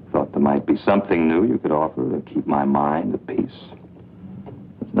thought the There might be something new you could offer to keep my mind at peace.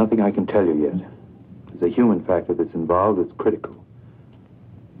 There's nothing I can tell you yet. There's a human factor that's involved that's critical.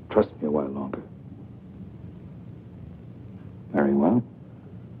 Trust me a while longer. Very well.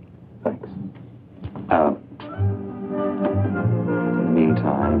 Thanks. In the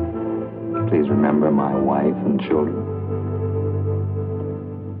meantime, please remember my wife and children.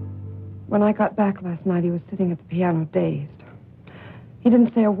 When I got back last night, he was sitting at the piano dazed. He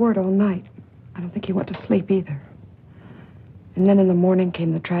didn't say a word all night. I don't think he went to sleep either. And then in the morning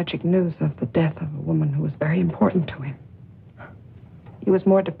came the tragic news of the death of a woman who was very important to him. He was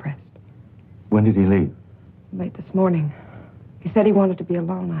more depressed. When did he leave? Late this morning. He said he wanted to be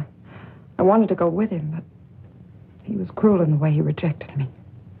alone. I wanted to go with him, but he was cruel in the way he rejected me.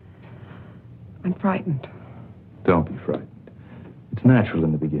 I'm frightened. Don't be frightened. It's natural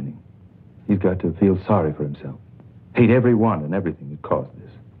in the beginning. He's got to feel sorry for himself. Hate everyone and everything that caused this.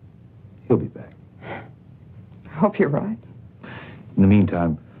 He'll be back. I hope you're right. In the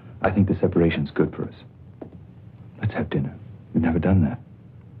meantime, I think the separation's good for us. Let's have dinner. We've never done that.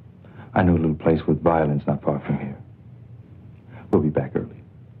 I know a little place with violins not far from here. We'll be back early.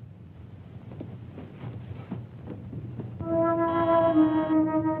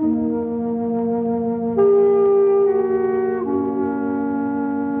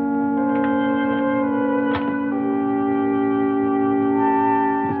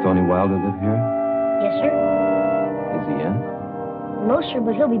 Does Tony Wilder live here? Yes, sir. Is he in? No, sir,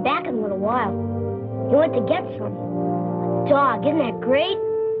 but he'll be back in a little while. He went to get some. A dog, isn't that great?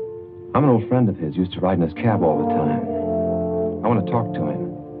 I'm an old friend of his. Used to ride in his cab all the time. I want to talk to him.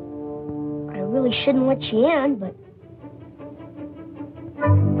 I really shouldn't let you in, but I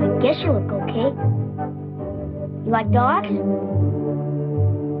guess you look okay. You like dogs?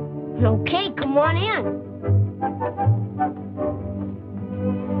 Okay, come on in.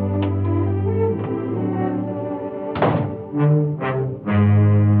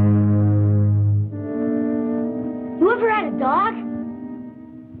 You ever had a dog?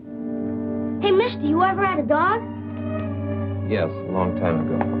 Hey, mister, you ever had a dog? Yes, a long time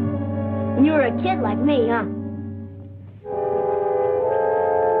ago. When you were a kid like me, huh?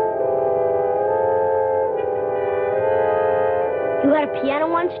 You had a piano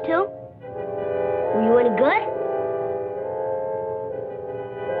once, too? Were you any good?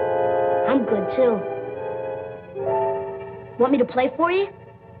 I'm good, too. Want me to play for you?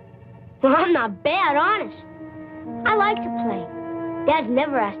 Well, I'm not bad, honest. I like to play. Dad's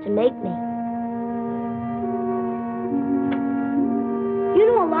never asked to make me. You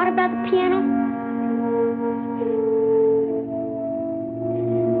know a lot about the piano?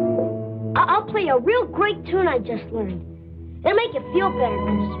 I'll play a real great tune I just learned. It'll make you feel better,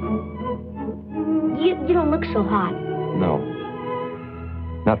 because you don't look so hot. No.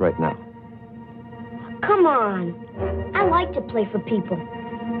 Not right now. Come on. I like to play for people.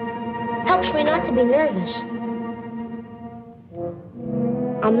 Helps me not to be nervous.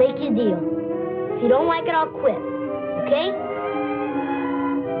 I'll make you a deal. If you don't like it, I'll quit. Okay?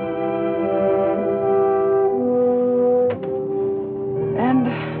 And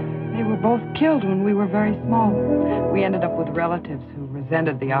they were both killed when we were very small. We ended up with relatives who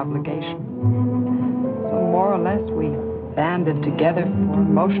resented the obligation. So more or less, we banded together for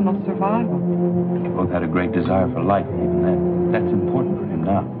emotional survival. You both had a great desire for life, even then. That's important for him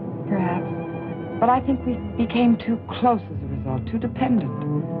now. Perhaps. But I think we became too close as a result, too dependent.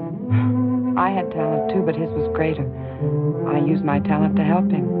 I had talent, too, but his was greater. I used my talent to help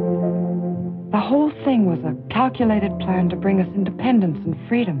him. The whole thing was a calculated plan to bring us independence and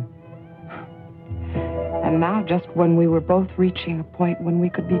freedom. And now, just when we were both reaching a point when we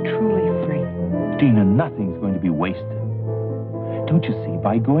could be truly free. Dina, nothing's going to be wasted. Don't you see,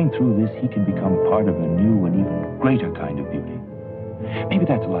 by going through this, he can become part of a new and even greater kind of beauty. Maybe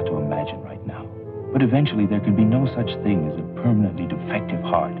that's a lot to imagine right now. But eventually there can be no such thing as a permanently defective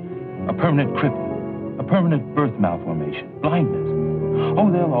heart, a permanent cripple, a permanent birth malformation, blindness. Oh,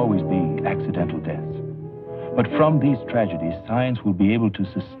 there'll always be accidental deaths. But from these tragedies, science will be able to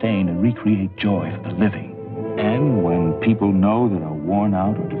sustain and recreate joy for the living. And when people know that a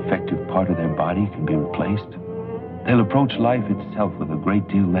worn-out or defective part of their body can be replaced, they'll approach life itself with a great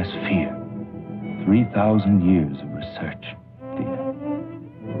deal less fear. 3,000 years of research, Dina.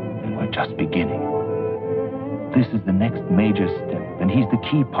 And we're just beginning. This is the next major step, and he's the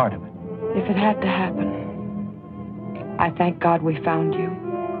key part of it. If it had to happen, I thank God we found you.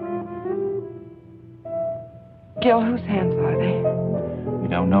 Gil, whose hands are they? We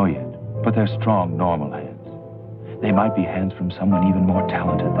don't know yet, but they're strong, normal hands. They might be hands from someone even more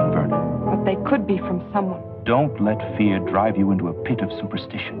talented than Vernon. But they could be from someone. Don't let fear drive you into a pit of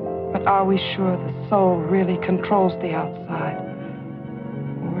superstition. But are we sure the soul really controls the outside?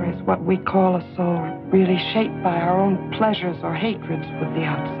 Or is what we call a soul really shaped by our own pleasures or hatreds with the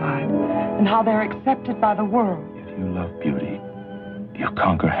outside, and how they're accepted by the world? If you love beauty, you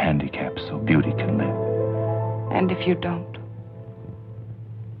conquer handicaps so beauty can live. And if you don't?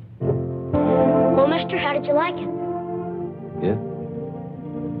 Well, mister, how did you like it? Yeah?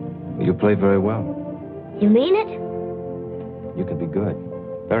 You play very well. You mean it? You can be good.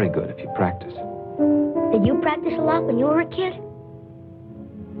 Very good if you practice. Did you practice a lot when you were a kid?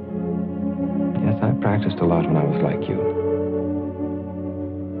 Yes, I practiced a lot when I was like you.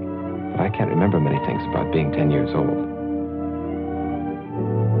 But I can't remember many things about being 10 years old.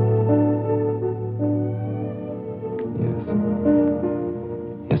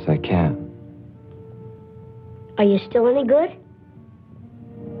 Yes, I can. Are you still any good?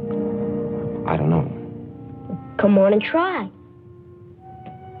 I don't know. Come on and try.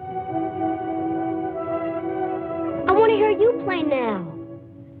 I want to hear you play now.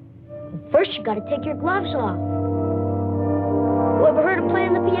 First, you got to take your gloves off. Who ever heard of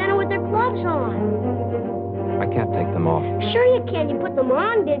playing the piano with their gloves on? I can't take them off. Sure you can. You put them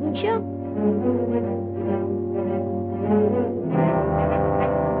on, didn't you?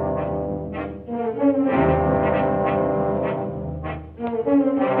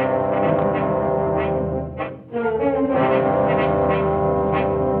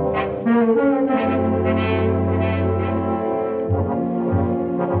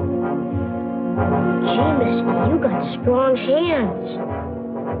 Strong hands.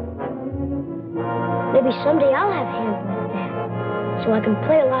 Maybe someday I'll have hands like that, so I can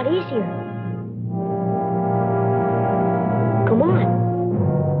play a lot easier. Come on.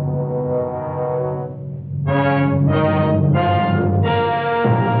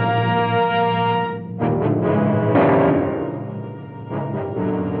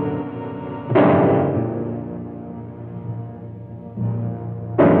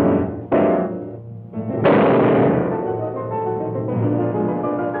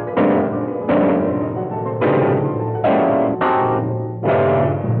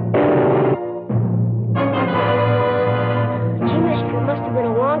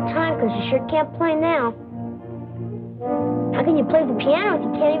 Can't play now. How can you play the piano if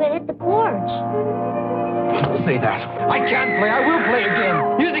you can't even hit the chords? Don't say that. I can't play. I will play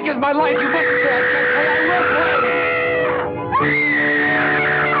again. Music is my life. You mustn't say I can't play. I will play.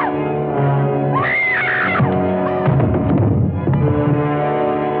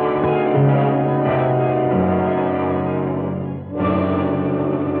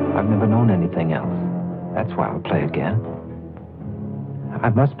 I've never known anything else. That's why I'll play again. I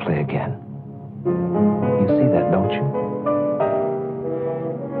must play again. You see that, don't you?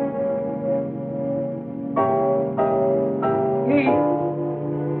 Skeet!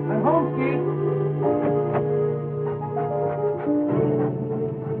 I'm home, Skeet!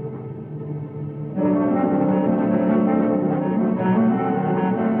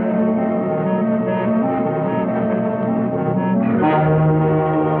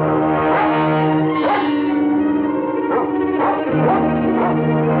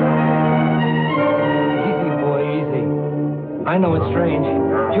 I know it's strange.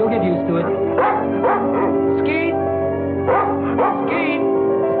 You'll get used to it. Skeet! Skeet!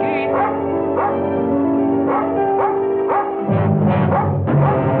 Skeet!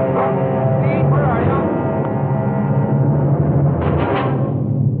 Skeet, where are you?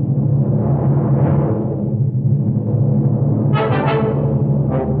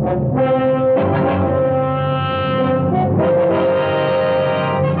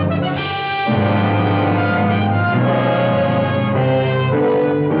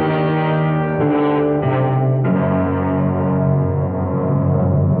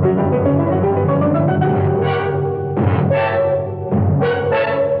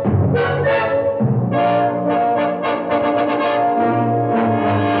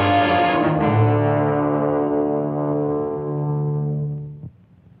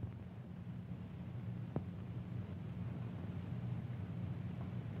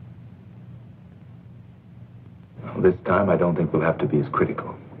 This time, I don't think we'll have to be as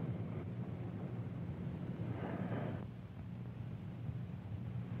critical.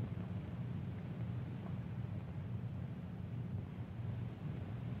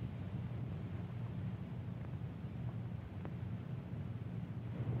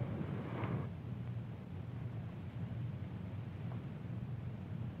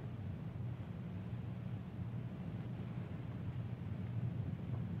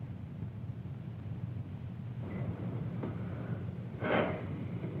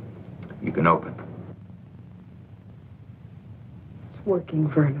 You can open. It's working,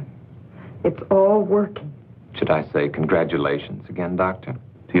 Vernon. It's all working. Should I say congratulations again, Doctor?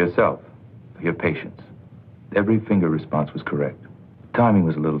 To yourself, for your patience. Every finger response was correct. Timing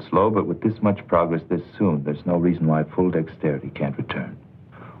was a little slow, but with this much progress this soon, there's no reason why full dexterity can't return.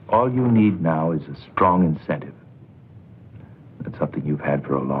 All you need now is a strong incentive. That's something you've had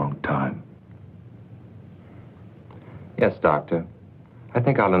for a long time. Yes, Doctor. I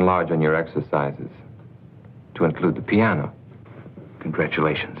think I'll enlarge on your exercises to include the piano.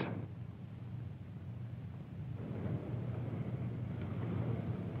 Congratulations.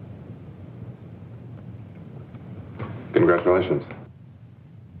 Congratulations.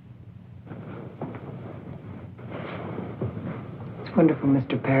 It's wonderful,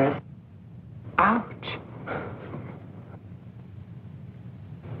 Mr. Paris. Ouch.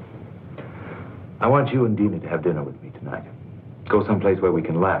 I want you and Dina to have dinner with me tonight. Go someplace where we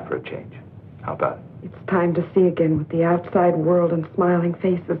can laugh for a change. How about it? It's time to see again what the outside world and smiling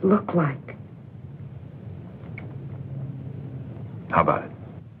faces look like. How about it?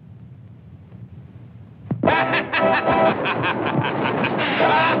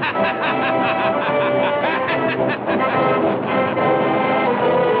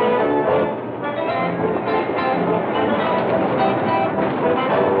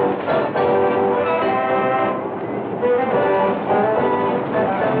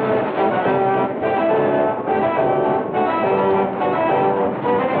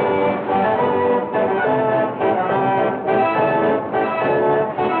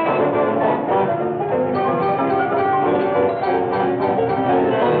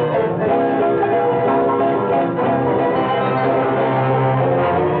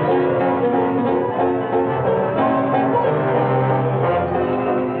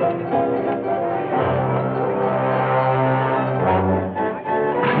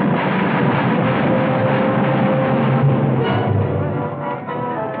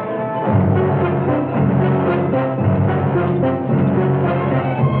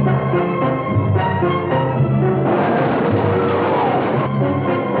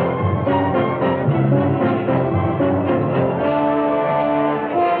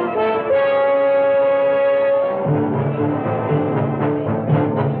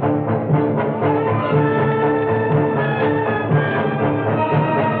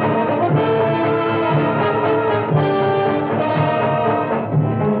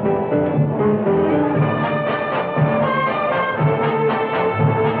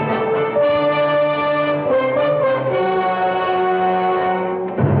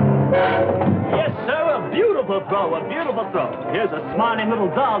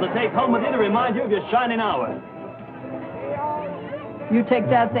 To take home with you to remind you of your shining hour. You take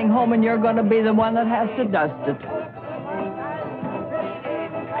that thing home and you're going to be the one that has to dust it.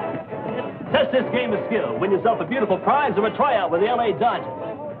 Test this game of skill. Win yourself a beautiful prize or a tryout with the L.A. Dodgers.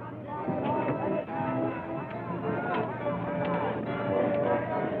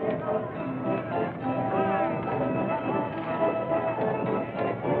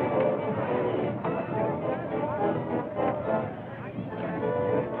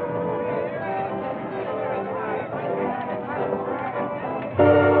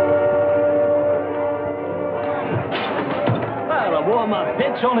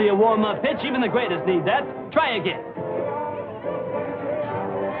 Only a warm-up pitch. Even the greatest need that. Try again.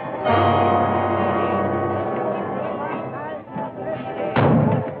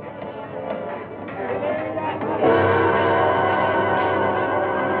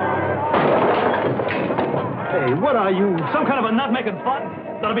 Hey, what are you? Some kind of a nut-making fun?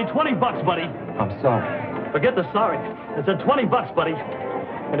 That'll be $20, buddy. I'm sorry. Forget the sorry. It's a $20, buddy.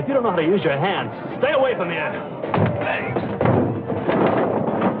 And if you don't know how to use your hands, stay away from here. Hey.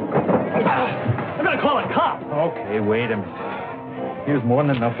 I'm gonna call a cop. Okay, wait a minute. Here's more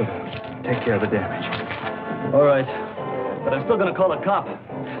than enough of that. Take care of the damage. All right. But I'm still gonna call a cop.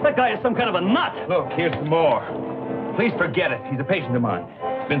 That guy is some kind of a nut. Look, here's some more. Please forget it. He's a patient of mine.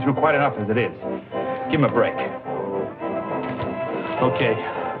 He's been through quite enough as it is. Give him a break. Okay.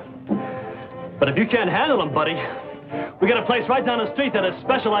 But if you can't handle him, buddy, we got a place right down the street that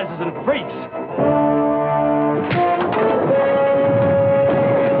specializes in freaks.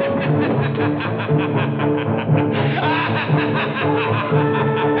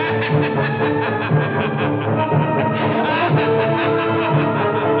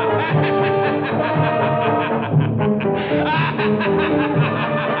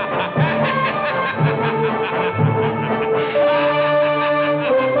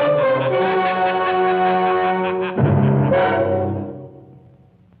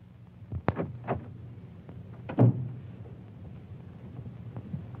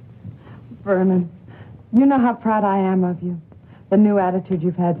 Vernon, you know how proud I am of you. the new attitude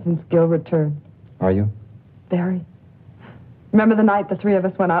you've had since Gil returned. Are you? Very. Remember the night the three of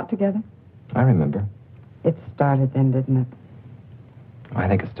us went out together? I remember. It started then, didn't it? I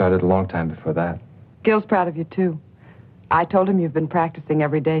think it started a long time before that. Gil's proud of you, too. I told him you've been practicing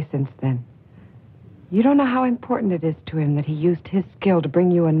every day since then. You don't know how important it is to him that he used his skill to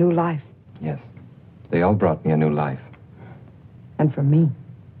bring you a new life. Yes. They all brought me a new life. And for me,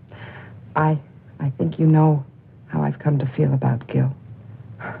 I think you know how I've come to feel about Gil.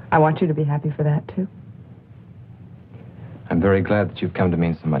 I want you to be happy for that, too. I'm very glad that you've come to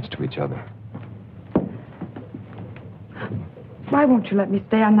mean so much to each other. Why won't you let me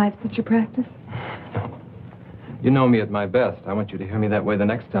stay on nights that you practice? You know me at my best. I want you to hear me that way the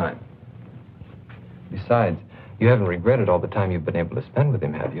next time. Besides, you haven't regretted all the time you've been able to spend with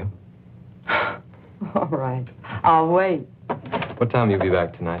him, have you? All right. I'll wait. What time will you be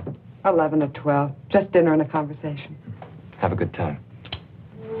back tonight? 11 or 12. Just dinner and a conversation. Have a good time.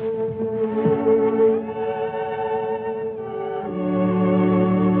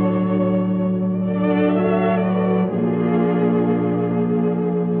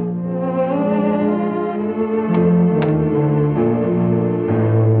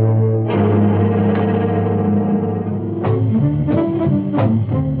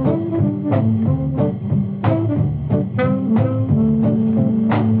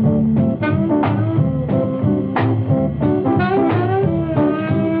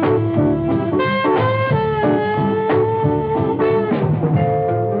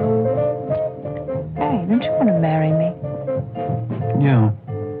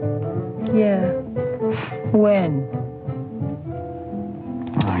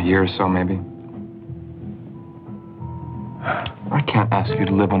 So maybe. I can't ask you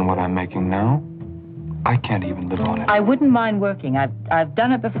to live on what I'm making now. I can't even live on it. I wouldn't mind working. I've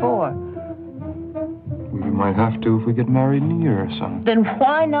done it before. We might have to if we get married in a year or so. Then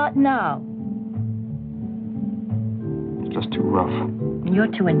why not now? It's just too rough. You're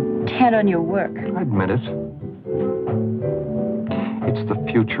too intent on your work. I admit it. It's the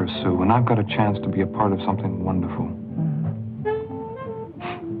future, Sue, and I've got a chance to be a part of something wonderful.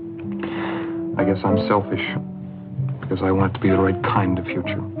 I guess I'm selfish, because I want it to be the right kind of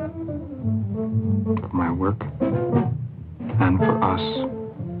future. For my work, and for us.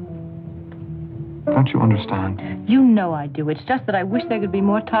 Don't you understand? You know I do. It's just that I wish there could be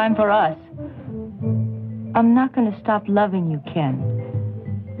more time for us. I'm not going to stop loving you, Ken.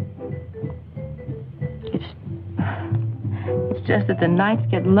 It's just that the nights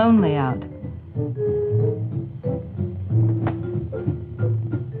get lonely out.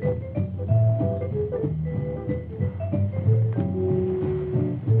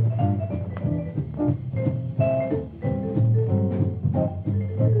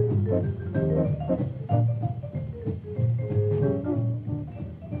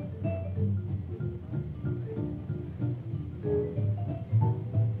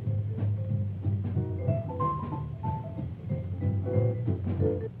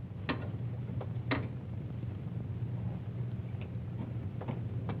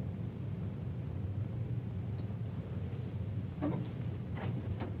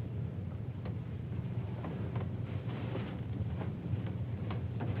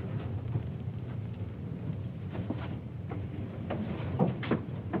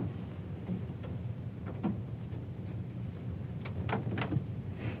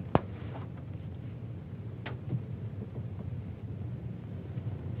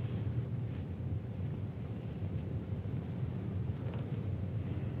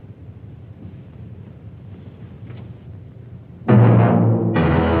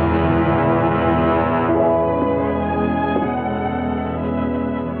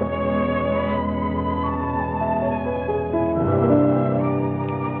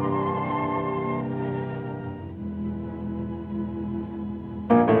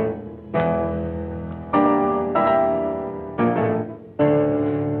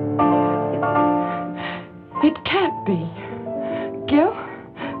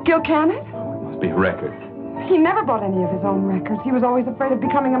 Can it? Oh, it must be a record. He never bought any of his own records. He was always afraid of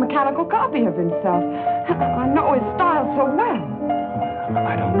becoming a mechanical copy of himself. I know his style so well.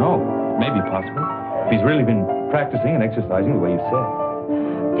 I don't know. Maybe possible. He's really been practicing and exercising the way you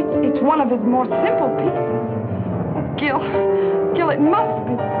said. It's one of his more simple pieces. Gil, it must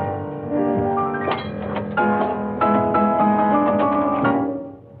be.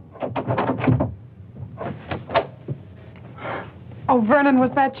 Oh, Vernon,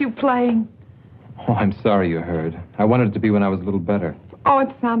 was that you playing? Oh, I'm sorry you heard. I wanted it to be when I was a little better. Oh, it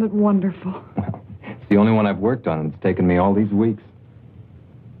sounded wonderful. Well, it's the only one I've worked on, and it's taken me all these weeks.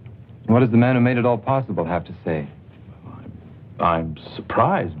 What does the man who made it all possible have to say? I'm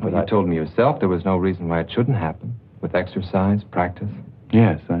surprised, but Well, you told me yourself there was no reason why it shouldn't happen. With exercise, practice.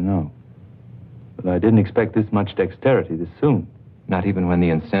 Yes, I know. But I didn't expect this much dexterity this soon. Not even when the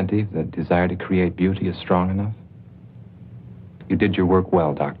incentive, the desire to create beauty, is strong enough? You did your work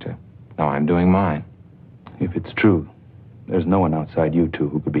well, Doctor. Now I'm doing mine. If it's true, there's no one outside you two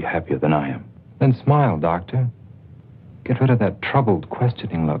who could be happier than I am. Then smile, Doctor. Get rid of that troubled,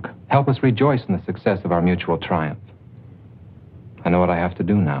 questioning look. Help us rejoice in the success of our mutual triumph. I know what I have to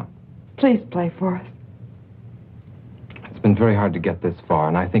do now. Please play for us. It's been very hard to get this far,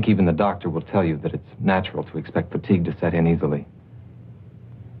 and I think even the doctor will tell you that it's natural to expect fatigue to set in easily.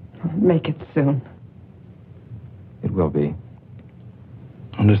 Make it soon. It will be.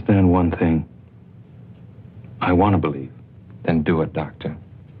 Understand one thing. I want to believe. Then do it, Doctor.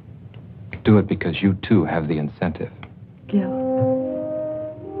 Do it because you, too, have the incentive. Gil.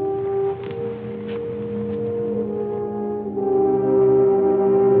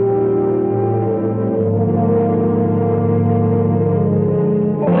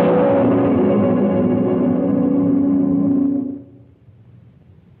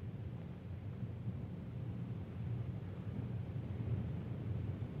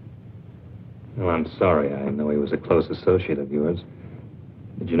 Oh, I'm sorry. I know he was a close associate of yours.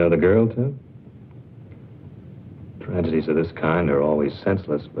 Did you know the girl, too? Tragedies of this kind are always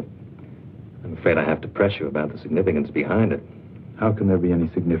senseless, but I'm afraid I have to press you about the significance behind it. How can there be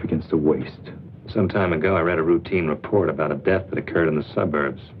any significance to waste? Some time ago, I read a routine report about a death that occurred in the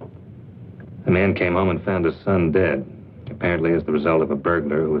suburbs. A man came home and found his son dead, apparently as the result of a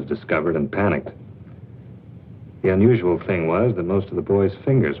burglar who was discovered and panicked. The unusual thing was that most of the boy's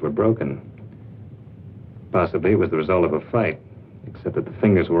fingers were broken. Possibly it was the result of a fight, except that the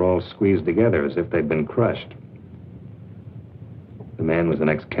fingers were all squeezed together as if they'd been crushed. The man was an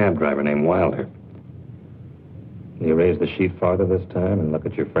ex-cab driver named Wilder. Can you raise the sheet farther this time and look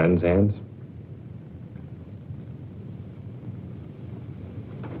at your friend's hands?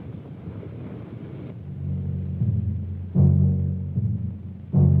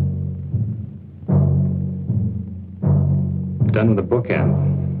 Done with a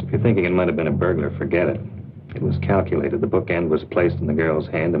bookend. If you're thinking it might have been a burglar, forget it. It was calculated. The bookend was placed in the girl's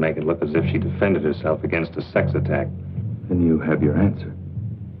hand to make it look as if she defended herself against a sex attack. Then you have your answer.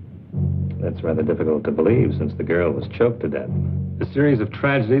 That's rather difficult to believe, since the girl was choked to death. A series of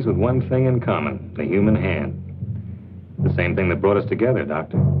tragedies with one thing in common, the human hand. The same thing that brought us together,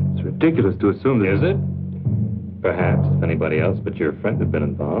 Doctor. It's ridiculous to assume that... Is it? Perhaps, if anybody else but your friend had been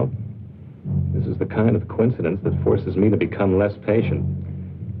involved. This is the kind of coincidence that forces me to become less patient.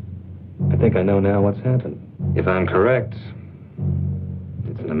 I think I know now what's happened. If I'm correct,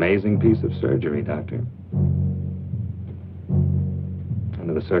 it's an amazing piece of surgery, Doctor.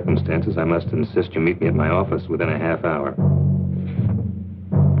 Under the circumstances, I must insist you meet me at my office within a half hour.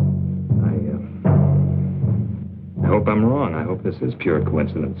 I hope I'm wrong. I hope this is pure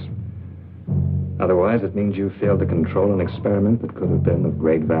coincidence. Otherwise, it means you failed to control an experiment that could have been of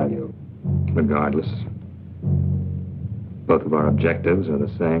great value. Regardless, both of our objectives are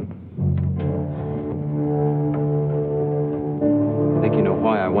the same. I think you know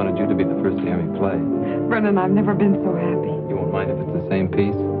why I wanted you to be the first to hear me play. Brennan, I've never been so happy. You won't mind if it's the same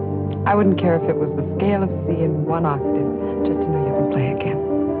piece? I wouldn't care if it was the scale of C in one octave, just to know you can play again.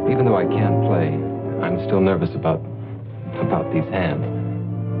 Even though I can play, I'm still nervous about these hands.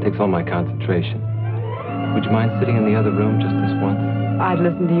 It takes all my concentration. Would you mind sitting in the other room just this once? I'd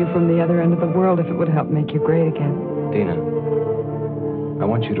listen to you from the other end of the world if it would help make you great again. Dina, I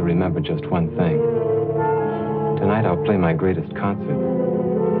want you to remember just one thing. Tonight I'll play my greatest concert.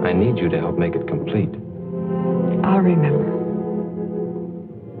 I need you to help make it complete. I'll remember.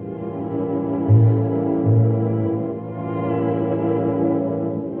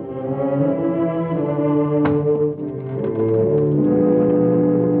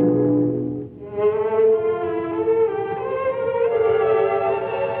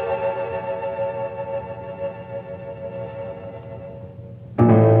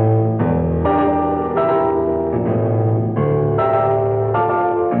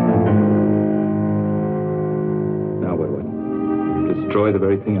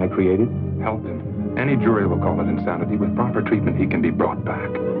 I created? Help him. Any jury will call it insanity. With proper treatment, he can be brought back.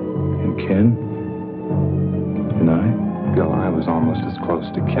 And Ken? And I? Gil, I was almost as close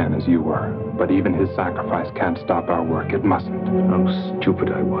to Ken as you were. But even his sacrifice can't stop our work. It mustn't. How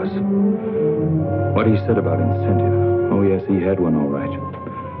stupid I was. What he said about incentive. Oh, yes, he had one, all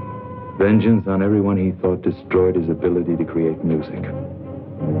right. Vengeance on everyone he thought destroyed his ability to create music.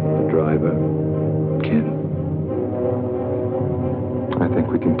 The driver, Ken. I think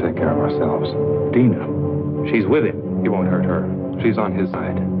we can take care of ourselves. Dina. She's with him. He won't hurt her. She's on his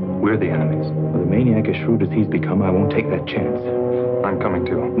side. We're the enemies. With a maniac as shrewd as he's become, I won't take that chance. I'm coming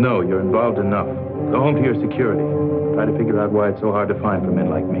too. No, you're involved enough. Go home to your security. Try to figure out why it's so hard to find for men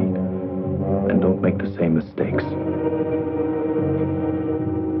like me. And don't make the same mistakes.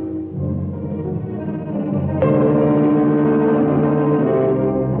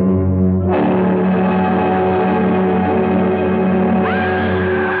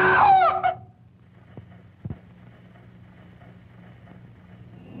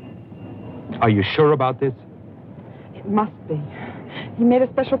 Are you sure about this? It must be. He made a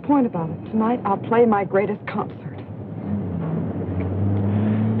special point about it. Tonight, I'll play my greatest concert.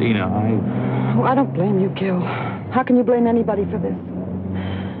 Dina, Oh, I don't blame you, Gil. How can you blame anybody for this?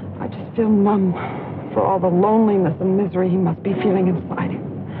 I just feel numb for all the loneliness and misery he must be feeling inside him.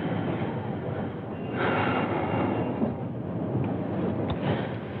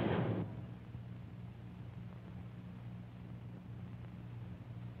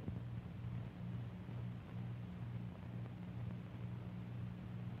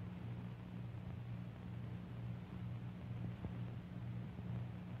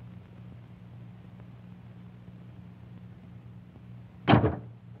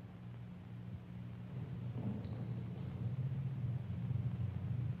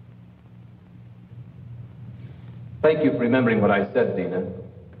 Thank you for remembering what I said, Dina.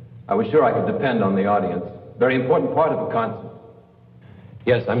 I was sure I could depend on the audience. Very important part of a concert.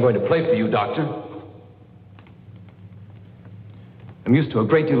 Yes, I'm going to play for you, Doctor. I'm used to a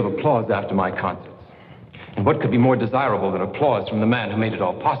great deal of applause after my concerts. And what could be more desirable than applause from the man who made it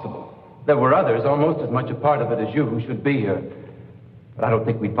all possible? There were others, almost as much a part of it as you, who should be here. But I don't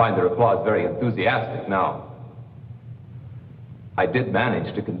think we'd find their applause very enthusiastic now. I did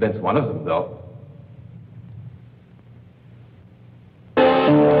manage to convince one of them, though.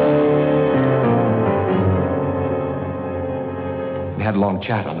 We had a long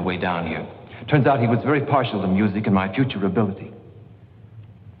chat on the way down here. Turns out he was very partial to music and my future ability.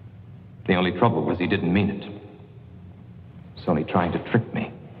 The only trouble was he didn't mean it. He was only trying to trick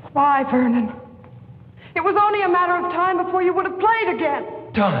me. Why, Vernon? It was only a matter of time before you would have played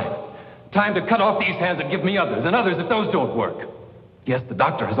again. Time. Time to cut off these hands and give me others, and others if those don't work. Yes, the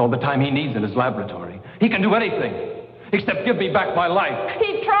doctor has all the time he needs in his laboratory. He can do anything, except give me back my life.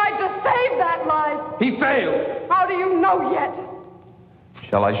 He tried to save that life. He failed. How do you know yet?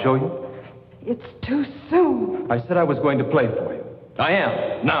 Shall I show you? It's too soon. I said I was going to play for you. I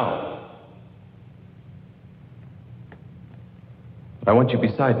am, now. But I want you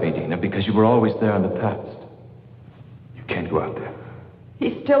beside me, Dina, because you were always there in the past. You can't go out there.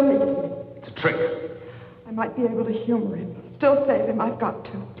 He still needs me. It's a trick. I might be able to humor him. Still save him. I've got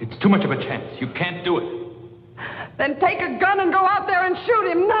to. It's too much of a chance. You can't do it. Then take a gun and go out there and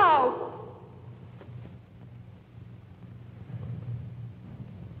shoot him now.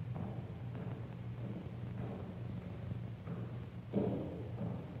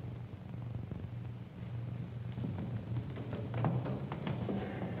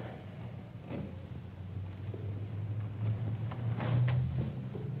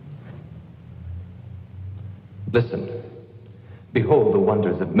 Listen. Behold the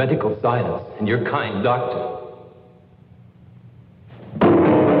wonders of medical science and your kind doctor.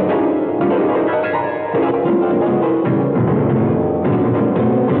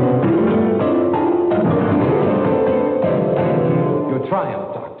 Your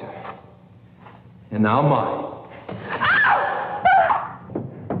triumph, Doctor. And now mine.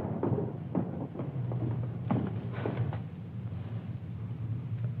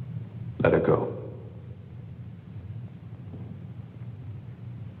 Let her go.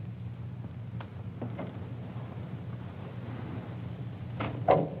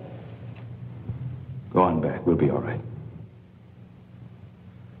 Go on back. We'll be all right.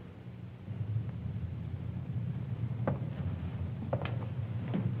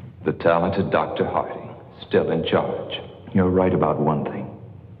 The talented Dr. Hardy, still in charge. You're right about one thing.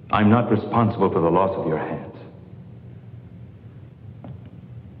 I'm not responsible for the loss of your hands.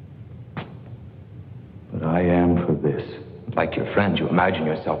 But I am for this. Like your friend, you imagine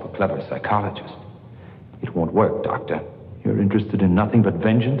yourself a clever psychologist. It won't work, Doctor. You're interested in nothing but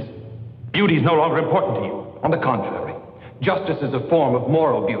vengeance? Beauty is no longer important to you. On the contrary, justice is a form of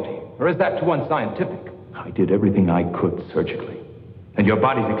moral beauty. Or is that too unscientific? I did everything I could surgically, and your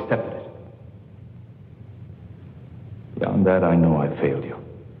body's accepted it. Beyond that, I know I failed you.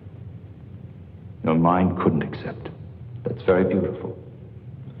 Your mind couldn't accept. That's very beautiful.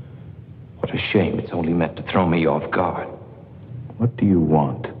 What a shame it's only meant to throw me off guard. What do you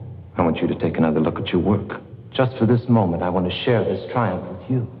want? I want you to take another look at your work. Just for this moment, I want to share this triumph with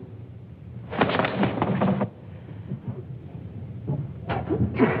you.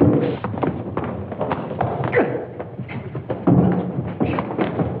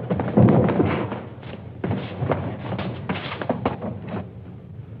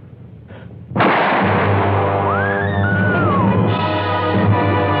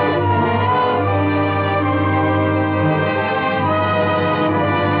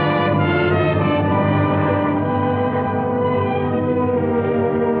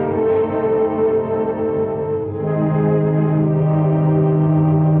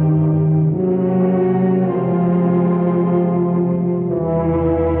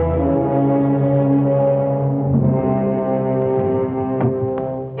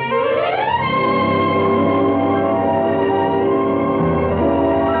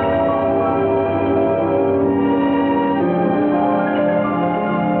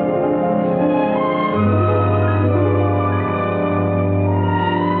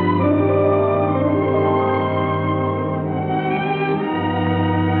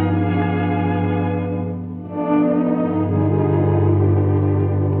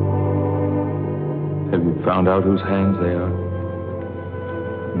 Found out whose hands they are?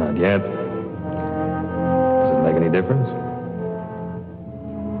 Not yet. Does it make any difference?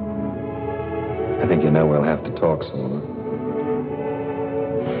 I think you know we'll have to talk some more.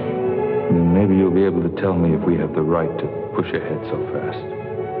 Then maybe you'll be able to tell me if we have the right to push ahead so fast.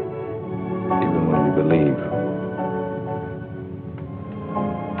 Even when we believe.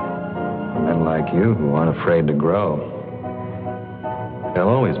 Men like you who aren't afraid to grow, they'll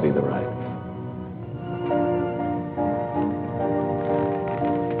always be the right.